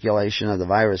up, the circulation of the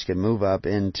virus could move up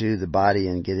into the body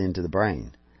and get into the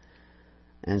brain.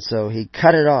 And so he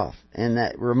cut it off. And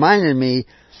that reminded me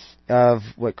of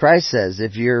what Christ says: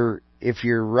 if your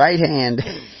right hand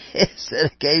is an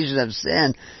occasion of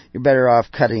sin, you're better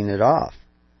off cutting it off.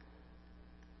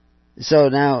 So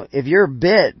now, if you're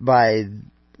bit by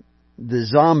the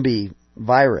zombie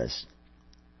virus,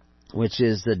 which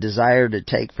is the desire to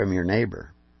take from your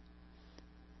neighbor,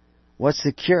 what's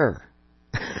the cure?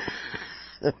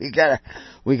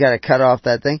 We gotta cut off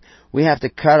that thing. We have to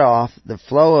cut off the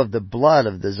flow of the blood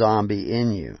of the zombie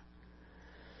in you.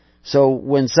 So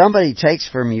when somebody takes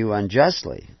from you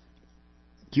unjustly,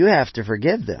 you have to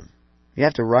forgive them. You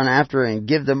have to run after and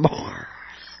give them more.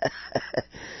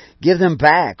 Give them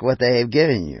back what they have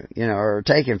given you, or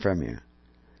taken from you.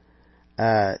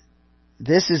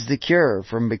 This is the cure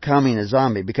from becoming a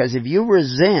zombie. Because if you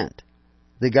resent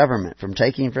the government from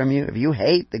taking from you, if you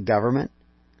hate the government,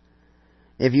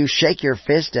 if you shake your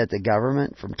fist at the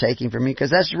government from taking from you, because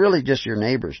that's really just your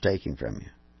neighbors taking from you.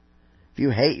 If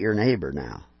you hate your neighbor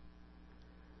now,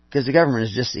 because the government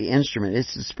is just the instrument,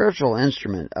 it's the spiritual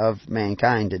instrument of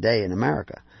mankind today in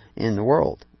America, in the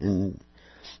world, in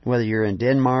whether you're in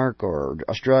Denmark or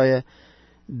Australia,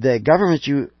 the government,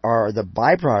 you are the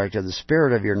byproduct of the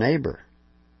spirit of your neighbor.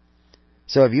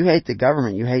 So if you hate the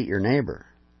government, you hate your neighbor.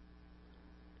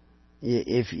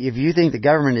 If you think the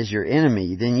government is your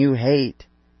enemy, then you hate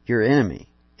your enemy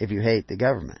if you hate the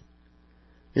government.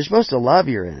 You're supposed to love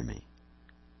your enemy.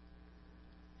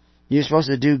 You're supposed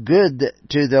to do good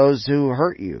to those who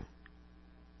hurt you,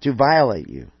 to violate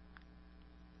you.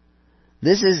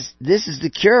 This is the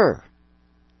cure.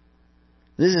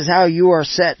 This is how you are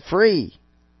set free.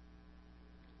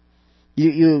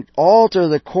 You alter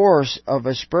the course of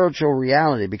a spiritual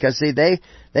reality, because see, they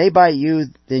bite you,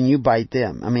 then you bite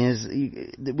them. I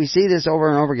mean, we see this over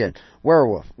and over again.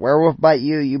 Werewolf bite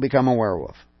you, you become a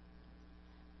werewolf.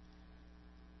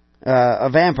 A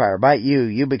vampire bite you,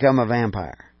 you become a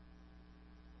vampire.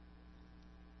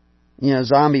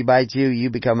 Zombie bites you, you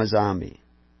become a zombie.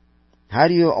 How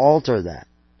do you alter that?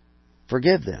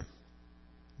 Forgive them.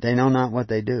 They know not what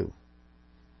they do.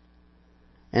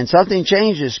 And something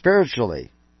changes spiritually,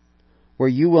 where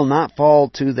you will not fall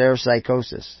to their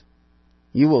psychosis.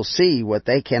 You will see what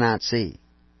they cannot see.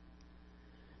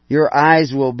 Your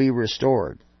eyes will be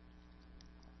restored.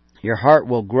 Your heart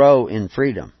will grow in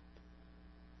freedom.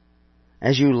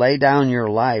 As you lay down your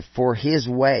life for His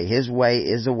way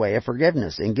is a way of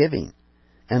forgiveness and giving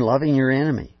and loving your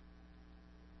enemy.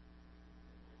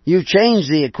 You've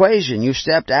changed the equation. You've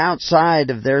stepped outside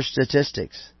of their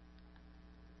statistics.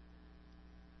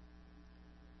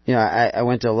 I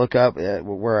went to look up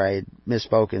where I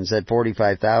misspoke and said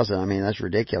 45,000. I mean, that's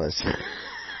ridiculous.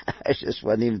 I just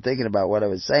wasn't even thinking about what I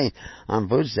was saying on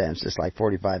food stamps. It's like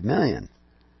 45 million.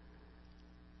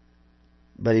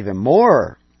 But even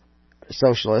more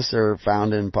socialists are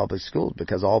found in public schools,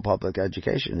 because all public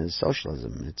education is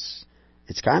socialism.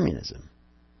 It's communism.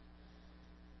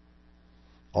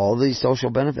 All these social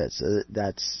benefits,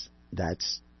 that's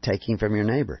taking from your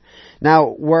neighbor. Now,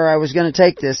 where I was going to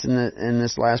take this in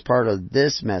this last part of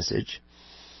this message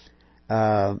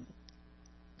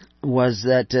was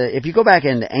that if you go back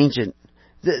into ancient,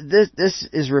 this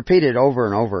is repeated over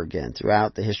and over again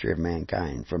throughout the history of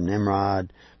mankind, from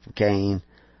Nimrod, from Cain,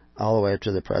 all the way up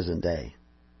to the present day.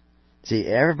 See,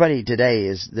 everybody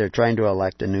today they're trying to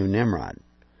elect a new Nimrod.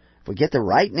 If we get the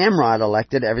right Nimrod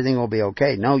elected, everything will be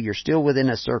okay. No, you're still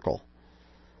within a circle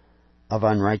of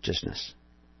unrighteousness.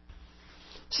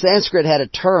 Sanskrit had a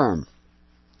term,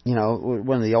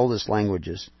 one of the oldest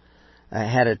languages,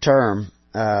 had a term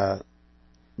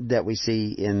that we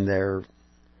see in their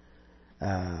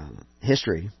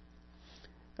history,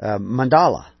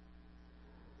 mandala,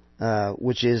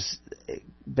 which is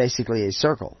basically a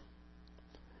circle.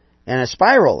 And a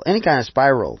spiral, any kind of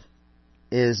spiral,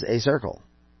 is a circle,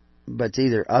 but it's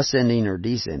either ascending or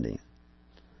descending.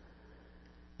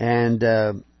 And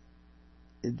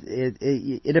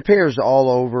it appears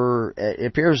all over. It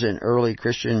appears in early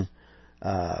Christian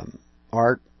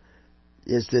art.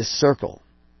 Is this circle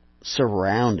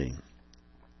surrounding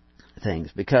things,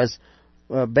 because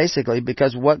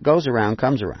what goes around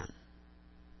comes around.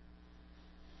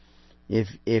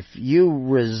 If you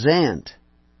resent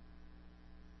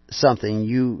something,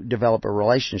 you develop a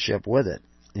relationship with it,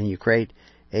 and you create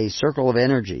a circle of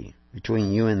energy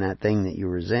between you and that thing that you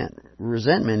resent.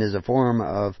 Resentment is a form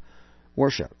of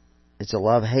worship. It's a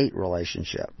love-hate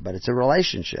relationship, but it's a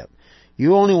relationship.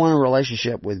 You only want a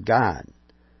relationship with God.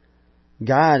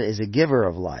 God is a giver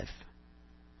of life.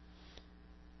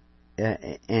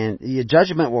 And your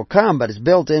judgment will come, but it's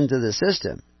built into the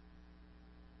system.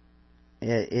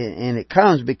 And it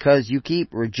comes because you keep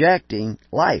rejecting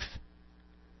life.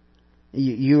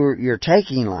 You're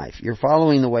taking life. You're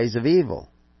following the ways of evil.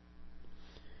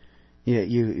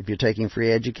 If you're taking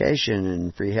free education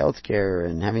and free health care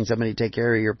and having somebody take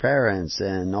care of your parents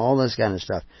and all this kind of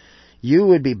stuff, you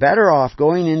would be better off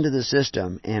going into the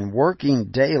system and working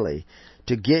daily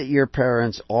to get your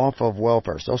parents off of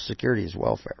welfare. Social Security is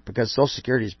welfare, because Social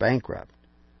Security is bankrupt.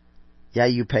 Yeah,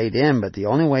 you paid in, but the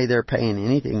only way they're paying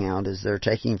anything out is they're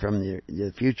taking from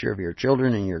the future of your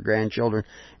children and your grandchildren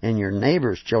and your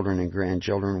neighbor's children and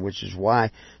grandchildren, which is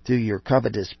why through your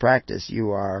covetous practice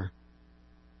you are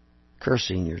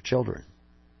cursing your children.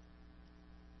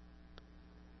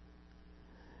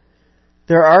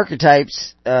 There are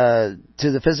archetypes to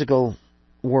the physical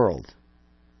world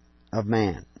of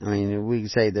man. I mean, we can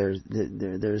say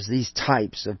there's these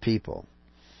types of people,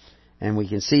 and we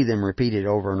can see them repeated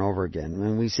over and over again.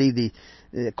 When we see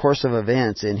the course of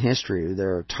events in history,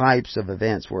 there are types of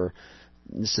events where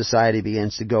society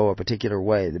begins to go a particular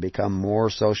way. They become more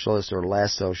socialist or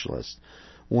less socialist.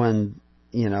 When,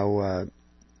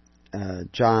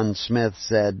 John Smith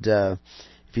said,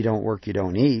 if you don't work, you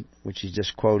don't eat, which he's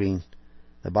just quoting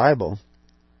the Bible,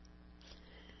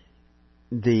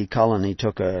 the colony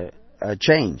took a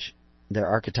change. Their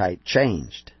archetype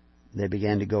changed. They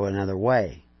began to go another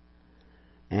way.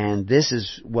 And this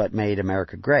is what made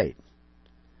America great.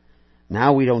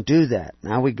 Now we don't do that.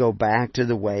 Now we go back to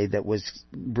the way that was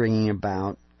bringing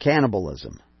about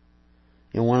cannibalism.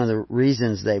 And one of the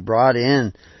reasons they brought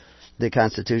in the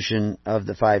Constitution of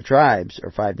the 5 tribes,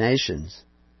 or 5 nations,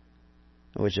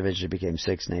 which eventually became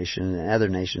 6 nations, and other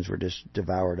nations were just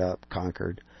devoured up,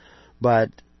 conquered. But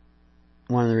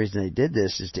one of the reasons they did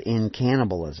this is to end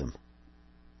cannibalism.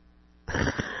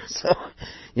 So,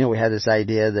 we had this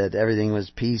idea that everything was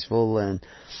peaceful and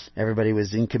everybody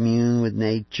was in commune with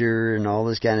nature and all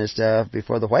this kind of stuff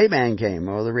before the white man came.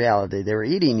 Well, the reality, they were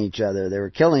eating each other, they were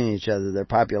killing each other, their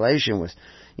population was,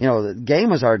 the game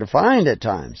was hard to find at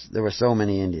times. There were so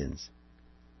many Indians.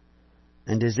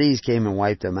 And disease came and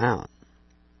wiped them out.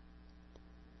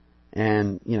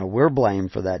 And, we're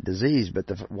blamed for that disease, but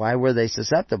why were they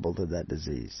susceptible to that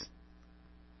disease?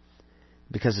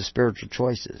 Because of spiritual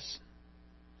choices.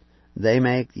 They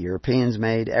make, the Europeans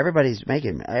made, everybody's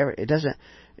making. It doesn't,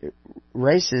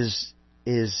 race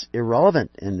is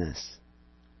irrelevant in this.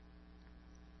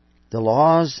 The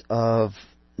laws of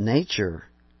nature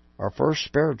are first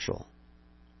spiritual.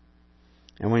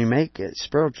 And when you make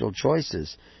spiritual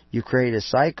choices, you create a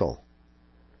cycle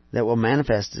that will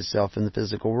manifest itself in the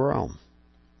physical realm.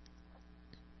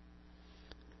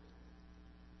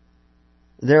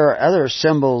 There are other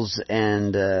symbols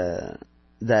and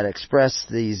that express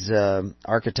these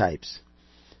archetypes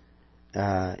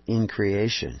in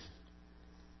creation.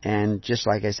 And just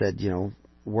like I said,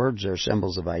 words are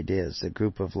symbols of ideas. A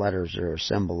group of letters are a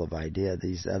symbol of idea.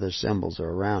 These other symbols are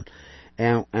around.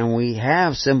 And we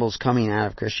have symbols coming out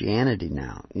of Christianity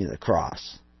now. The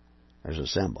cross. There's a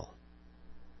symbol.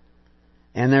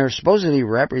 And they're supposedly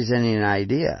representing an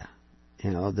idea.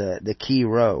 The key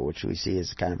row, which we see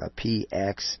is kind of a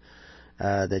PX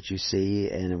that you see,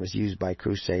 and it was used by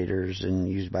Crusaders and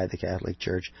used by the Catholic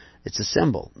Church. It's a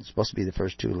symbol. It's supposed to be the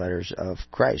first 2 letters of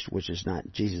Christ, which is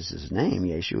not Jesus' name,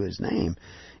 Yeshua's name.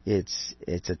 It's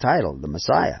a title, the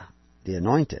Messiah, the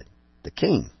Anointed, the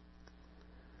King.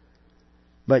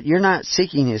 But you're not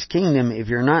seeking His kingdom if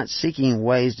you're not seeking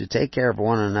ways to take care of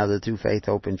one another through faith,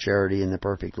 hope, and charity and the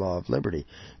perfect law of liberty.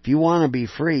 If you want to be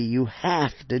free, you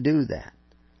have to do that.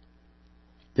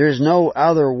 There's no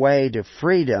other way to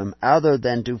freedom other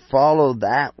than to follow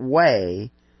that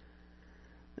way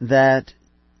that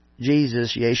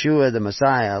Jesus, Yeshua the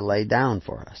Messiah, laid down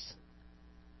for us.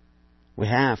 We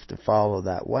have to follow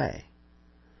that way.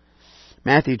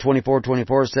 Matthew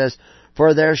 24:24 says,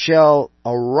 "For there shall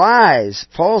arise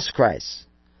false Christs,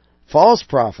 false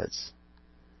prophets,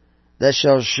 that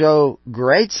shall show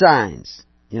great signs."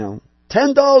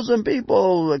 10,000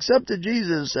 people accepted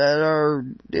Jesus at our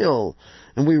deal.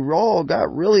 And we all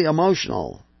got really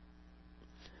emotional.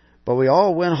 But we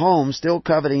all went home still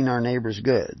coveting our neighbor's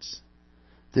goods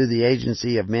through the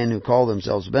agency of men who call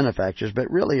themselves benefactors,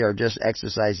 but really are just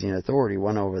exercising authority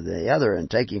one over the other and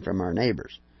taking from our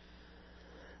neighbors.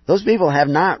 Those people have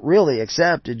not really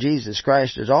accepted Jesus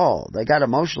Christ at all. They got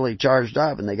emotionally charged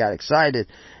up and they got excited.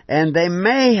 And they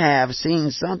may have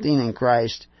seen something in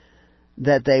Christ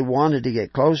that they wanted to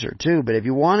get closer to. But if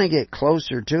you want to get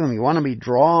closer to Him, you want to be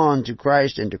drawn to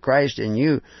Christ and to Christ in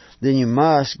you, then you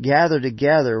must gather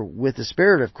together with the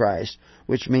Spirit of Christ,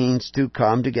 which means to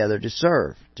come together to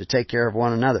serve, to take care of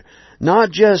one another. Not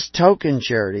just token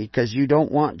charity, because you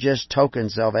don't want just token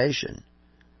salvation.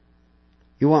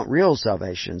 You want real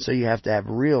salvation, so you have to have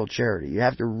real charity. You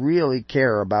have to really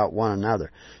care about one another.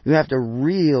 You have to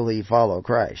really follow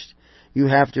Christ. You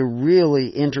have to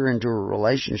really enter into a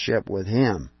relationship with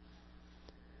Him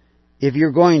if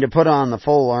you're going to put on the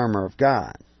full armor of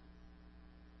God.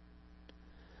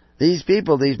 These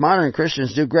people, these modern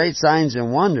Christians, do great signs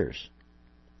and wonders.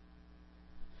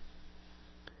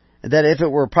 That if it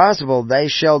were possible, they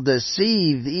shall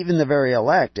deceive even the very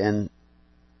elect. And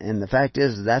the fact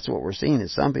is, that's what we're seeing,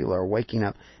 is some people are waking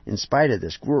up in spite of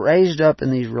this. We're raised up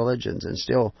in these religions and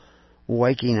still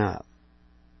waking up.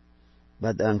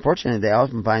 But unfortunately, they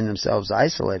often find themselves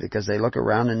isolated because they look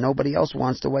around and nobody else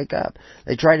wants to wake up.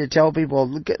 They try to tell people,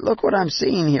 look what I'm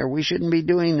seeing here. We shouldn't be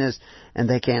doing this. And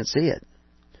they can't see it.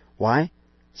 Why?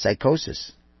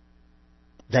 Psychosis.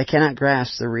 They cannot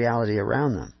grasp the reality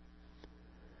around them.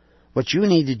 What you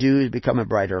need to do is become a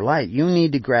brighter light. You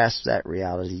need to grasp that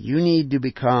reality. You need to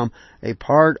become a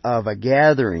part of a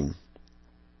gathering,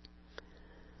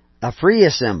 a free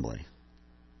assembly,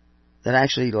 that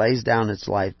actually lays down its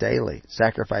life daily,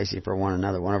 sacrificing for one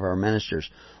another. One of our ministers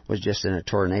was just in a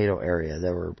tornado area.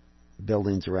 There were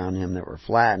buildings around him that were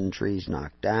flattened, trees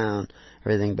knocked down,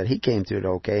 everything, but he came through it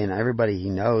okay, and everybody he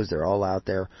knows, they're all out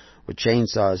there with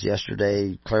chainsaws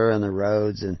yesterday, clearing the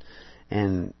roads, and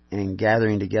and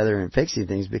gathering together and fixing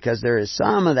things, because there is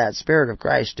some of that Spirit of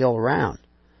Christ still around.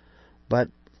 But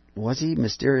was he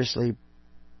mysteriously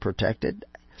protected?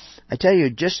 I tell you,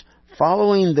 just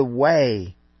following the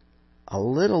way a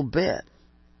little bit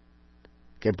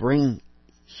can bring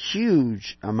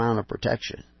huge amount of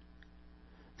protection.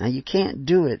 Now, you can't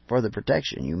do it for the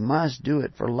protection. You must do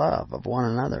it for love of one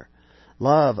another.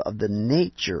 Love of the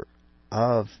nature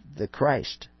of the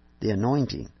Christ, the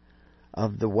anointing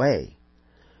of the way.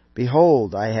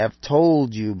 Behold, I have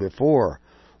told you before.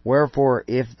 Wherefore,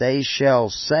 if they shall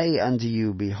say unto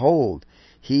you, Behold,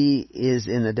 he is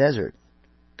in the desert,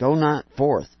 go not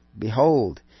forth.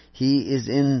 Behold, he is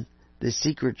in the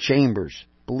secret chambers,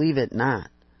 believe it not.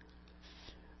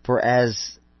 For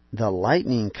as the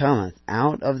lightning cometh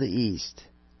out of the east,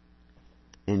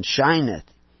 and shineth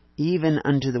even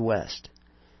unto the west,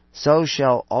 so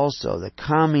shall also the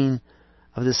coming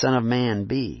of the Son of Man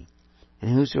be.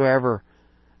 And whosoever,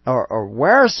 or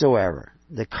wheresoever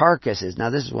the carcass is, now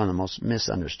this is one of the most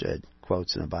misunderstood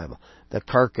quotes in the Bible, the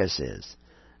carcass is,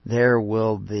 there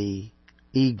will the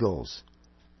eagles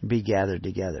be gathered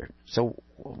together. So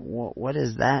what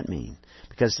does that mean?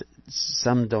 Because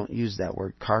some don't use that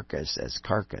word carcass as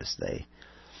carcass.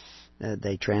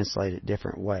 They translate it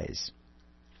different ways.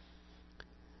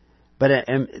 But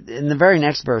in the very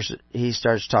next verse, he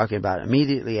starts talking about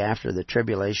immediately after the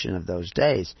tribulation of those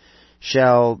days,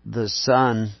 shall the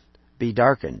sun be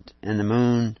darkened, and the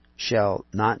moon shall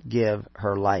not give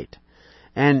her light.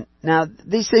 And now,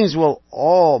 these things will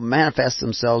all manifest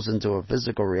themselves into a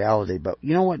physical reality, but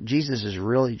you know what Jesus is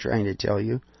really trying to tell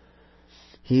you?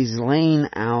 He's laying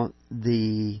out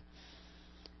the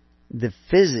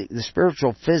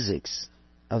spiritual physics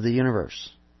of the universe.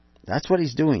 That's what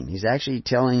he's doing. He's actually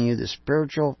telling you the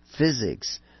spiritual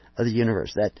physics of the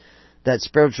universe. That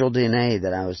spiritual DNA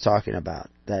that I was talking about.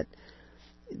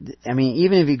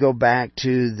 Even if you go back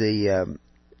to the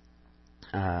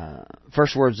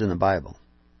first words in the Bible,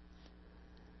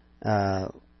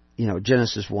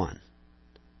 Genesis 1.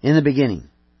 In the beginning,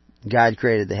 God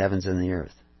created the heavens and the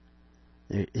earth.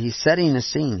 He's setting a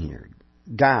scene here.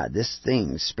 God, this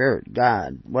thing, Spirit,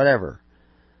 God, whatever.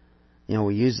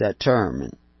 We use that term.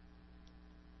 And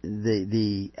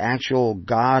the actual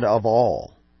God of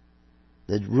all.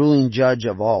 The ruling judge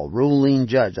of all. Ruling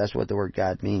judge, that's what the word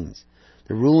God means.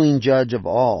 The ruling judge of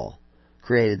all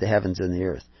created the heavens and the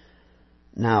earth.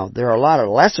 Now, there are a lot of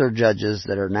lesser judges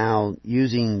that are now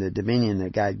using the dominion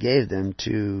that God gave them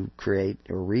to create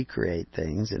or recreate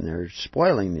things, and they're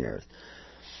spoiling the earth.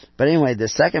 But anyway, the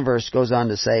second verse goes on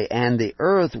to say, and the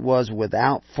earth was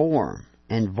without form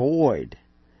and void,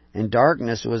 and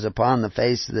darkness was upon the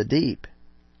face of the deep.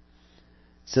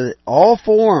 So that all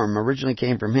form originally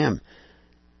came from Him.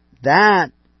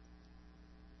 That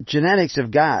genetics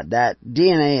of God, that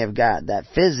DNA of God, that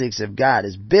physics of God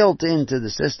is built into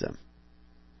the system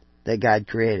that God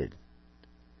created.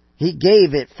 He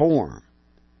gave it form.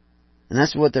 And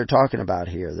that's what they're talking about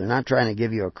here. They're not trying to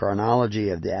give you a chronology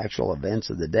of the actual events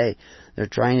of the day. They're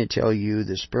trying to tell you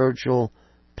the spiritual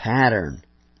pattern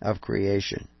of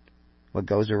creation. What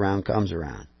goes around comes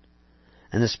around.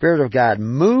 And the Spirit of God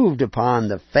moved upon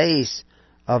the face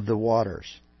of the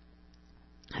waters.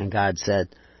 And God said,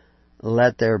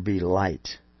 let there be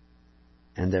light.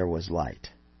 And there was light.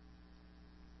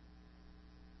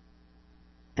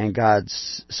 And God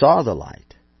saw the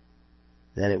light,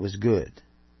 that it was good.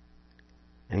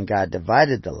 And God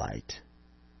divided the light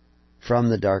from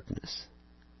the darkness.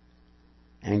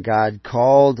 And God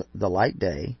called the light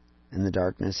day, and the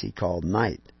darkness He called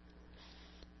night.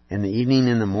 And the evening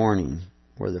and the morning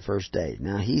were the first day.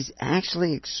 Now He's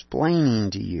actually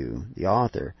explaining to you, the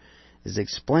author is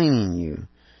explaining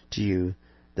to you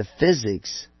the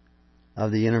physics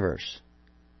of the universe.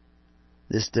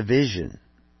 This division,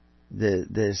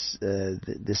 this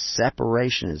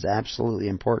separation is absolutely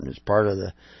important. It's part of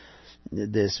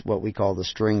this what we call the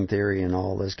string theory and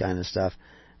all this kind of stuff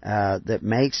that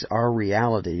makes our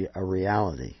reality a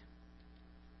reality.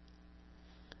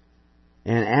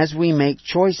 And as we make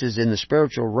choices in the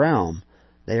spiritual realm,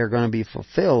 they are going to be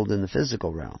fulfilled in the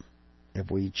physical realm. If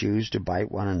we choose to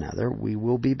bite one another, we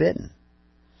will be bitten.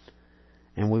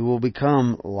 And we will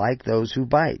become like those who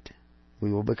bite.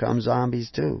 We will become zombies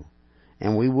too.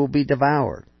 And we will be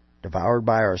devoured. Devoured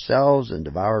by ourselves and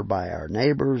devoured by our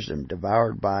neighbors and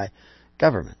devoured by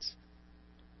governments.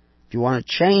 If you want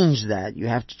to change that, you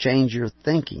have to change your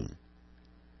thinking.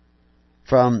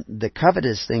 From the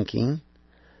covetous thinking,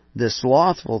 the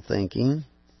slothful thinking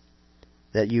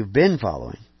that you've been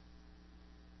following,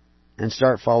 and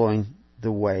start following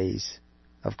the ways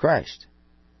of Christ,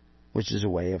 which is a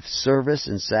way of service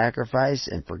and sacrifice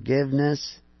and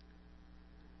forgiveness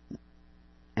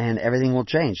and everything will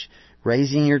change.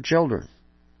 Raising your children,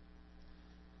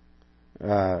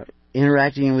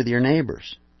 interacting with your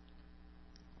neighbors.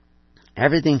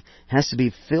 Everything has to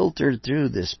be filtered through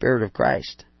the Spirit of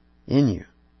Christ in you.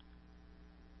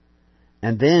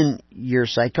 And then your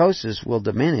psychosis will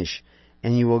diminish,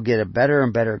 and you will get a better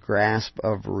and better grasp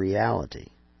of reality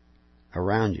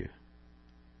around you.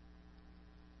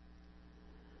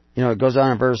 You know, it goes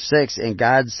on in verse 6, and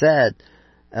God said,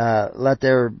 let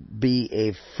there be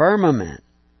a firmament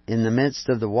in the midst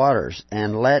of the waters,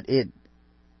 and let it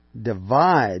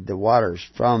divide the waters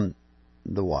from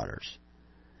the waters.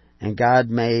 And God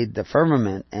made the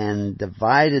firmament and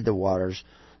divided the waters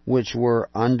which were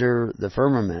under the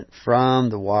firmament from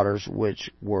the waters which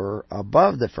were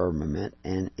above the firmament,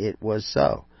 and it was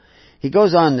so. He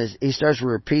goes on, he starts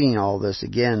repeating all this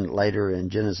again later in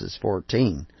Genesis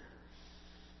 14.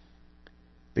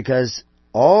 Because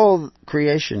all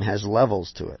creation has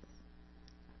levels to it.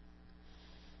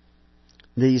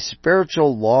 The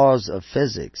spiritual laws of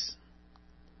physics,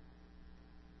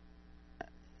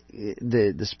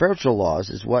 the spiritual laws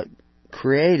is what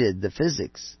created the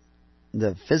physics,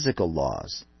 the physical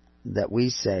laws that we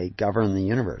say govern the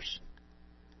universe.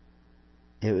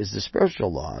 It was the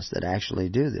spiritual laws that actually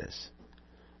do this.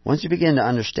 Once you begin to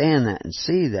understand that and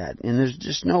see that, and there's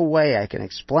just no way I can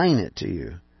explain it to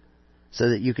you so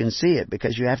that you can see it,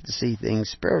 because you have to see things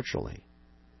spiritually.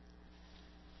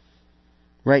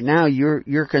 Right now,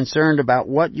 you're concerned about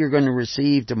what you're going to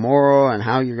receive tomorrow and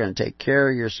how you're going to take care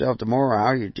of yourself tomorrow,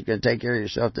 how you're going to take care of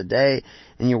yourself today,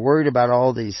 and you're worried about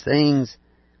all these things.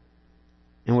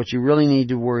 And what you really need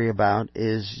to worry about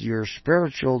is your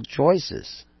spiritual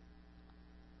choices.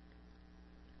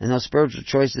 And those spiritual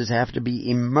choices have to be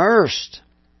immersed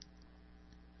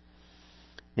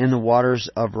in the waters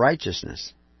of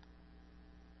righteousness,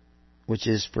 which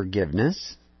is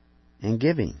forgiveness and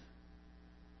giving.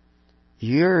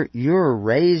 You're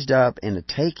raised up in a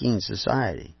taking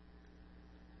society.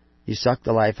 You suck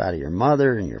the life out of your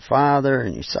mother and your father,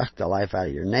 and you suck the life out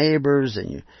of your neighbors,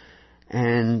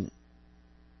 and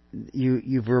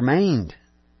you've remained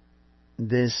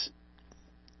this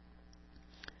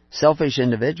selfish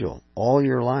individual all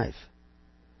your life.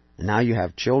 And now you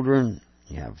have children,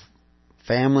 you have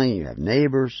family, you have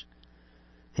neighbors,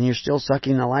 and you're still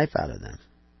sucking the life out of them.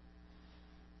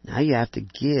 Now you have to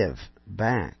give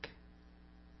back.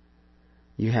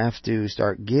 You have to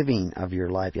start giving of your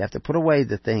life. You have to put away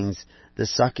the things, the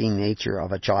sucking nature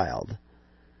of a child,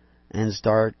 and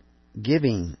start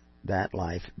giving that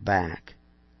life back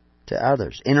to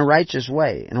others in a righteous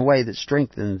way, in a way that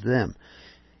strengthens them.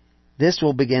 This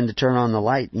will begin to turn on the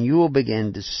light, and you will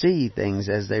begin to see things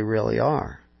as they really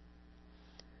are.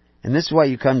 And this is why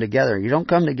you come together. You don't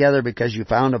come together because you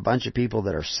found a bunch of people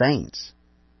that are saints.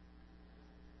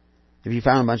 If you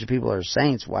found a bunch of people that are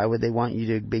saints, why would they want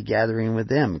you to be gathering with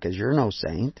them? Because you're no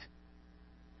saint.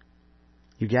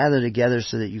 You gather together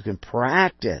so that you can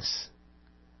practice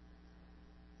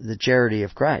the charity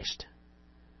of Christ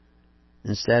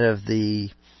instead of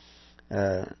the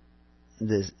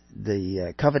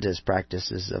covetous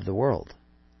practices of the world.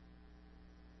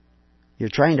 You're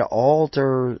trying to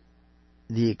alter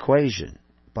the equation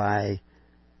by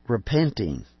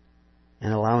repenting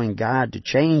and allowing God to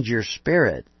change your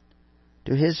spirit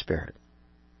to His Spirit,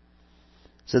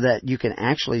 so that you can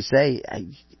actually say,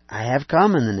 I have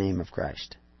come in the name of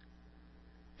Christ.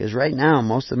 Because right now,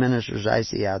 most of the ministers I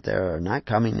see out there are not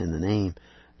coming in the name,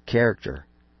 character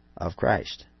of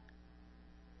Christ.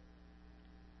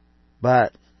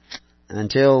 But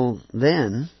until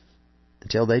then,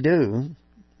 until they do,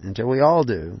 until we all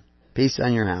do, peace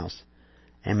on your house,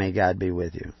 and may God be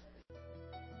with you.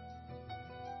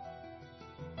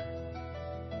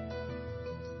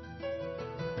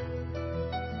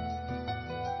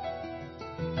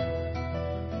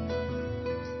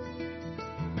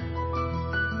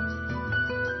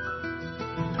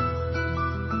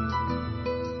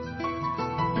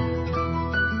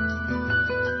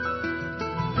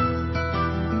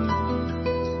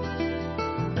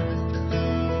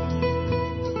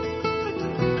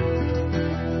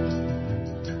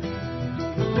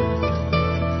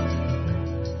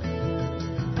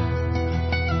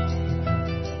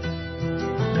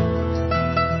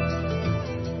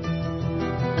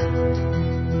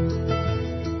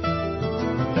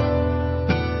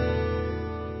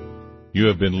 You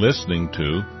have been listening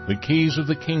to The Keys of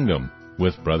the Kingdom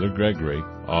with Brother Gregory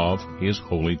of His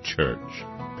Holy Church.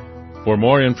 For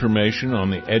more information on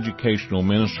the educational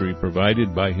ministry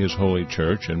provided by His Holy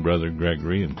Church and Brother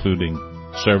Gregory, including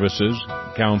services,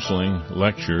 counseling,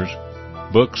 lectures,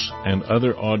 books, and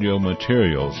other audio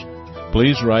materials,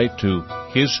 please write to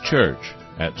His Church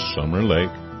at Summer Lake,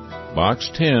 Box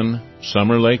 10,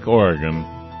 Summer Lake, Oregon,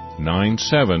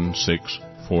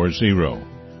 97640.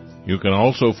 You can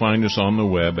also find us on the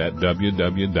web at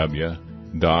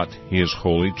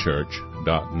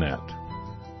www.hisholychurch.net.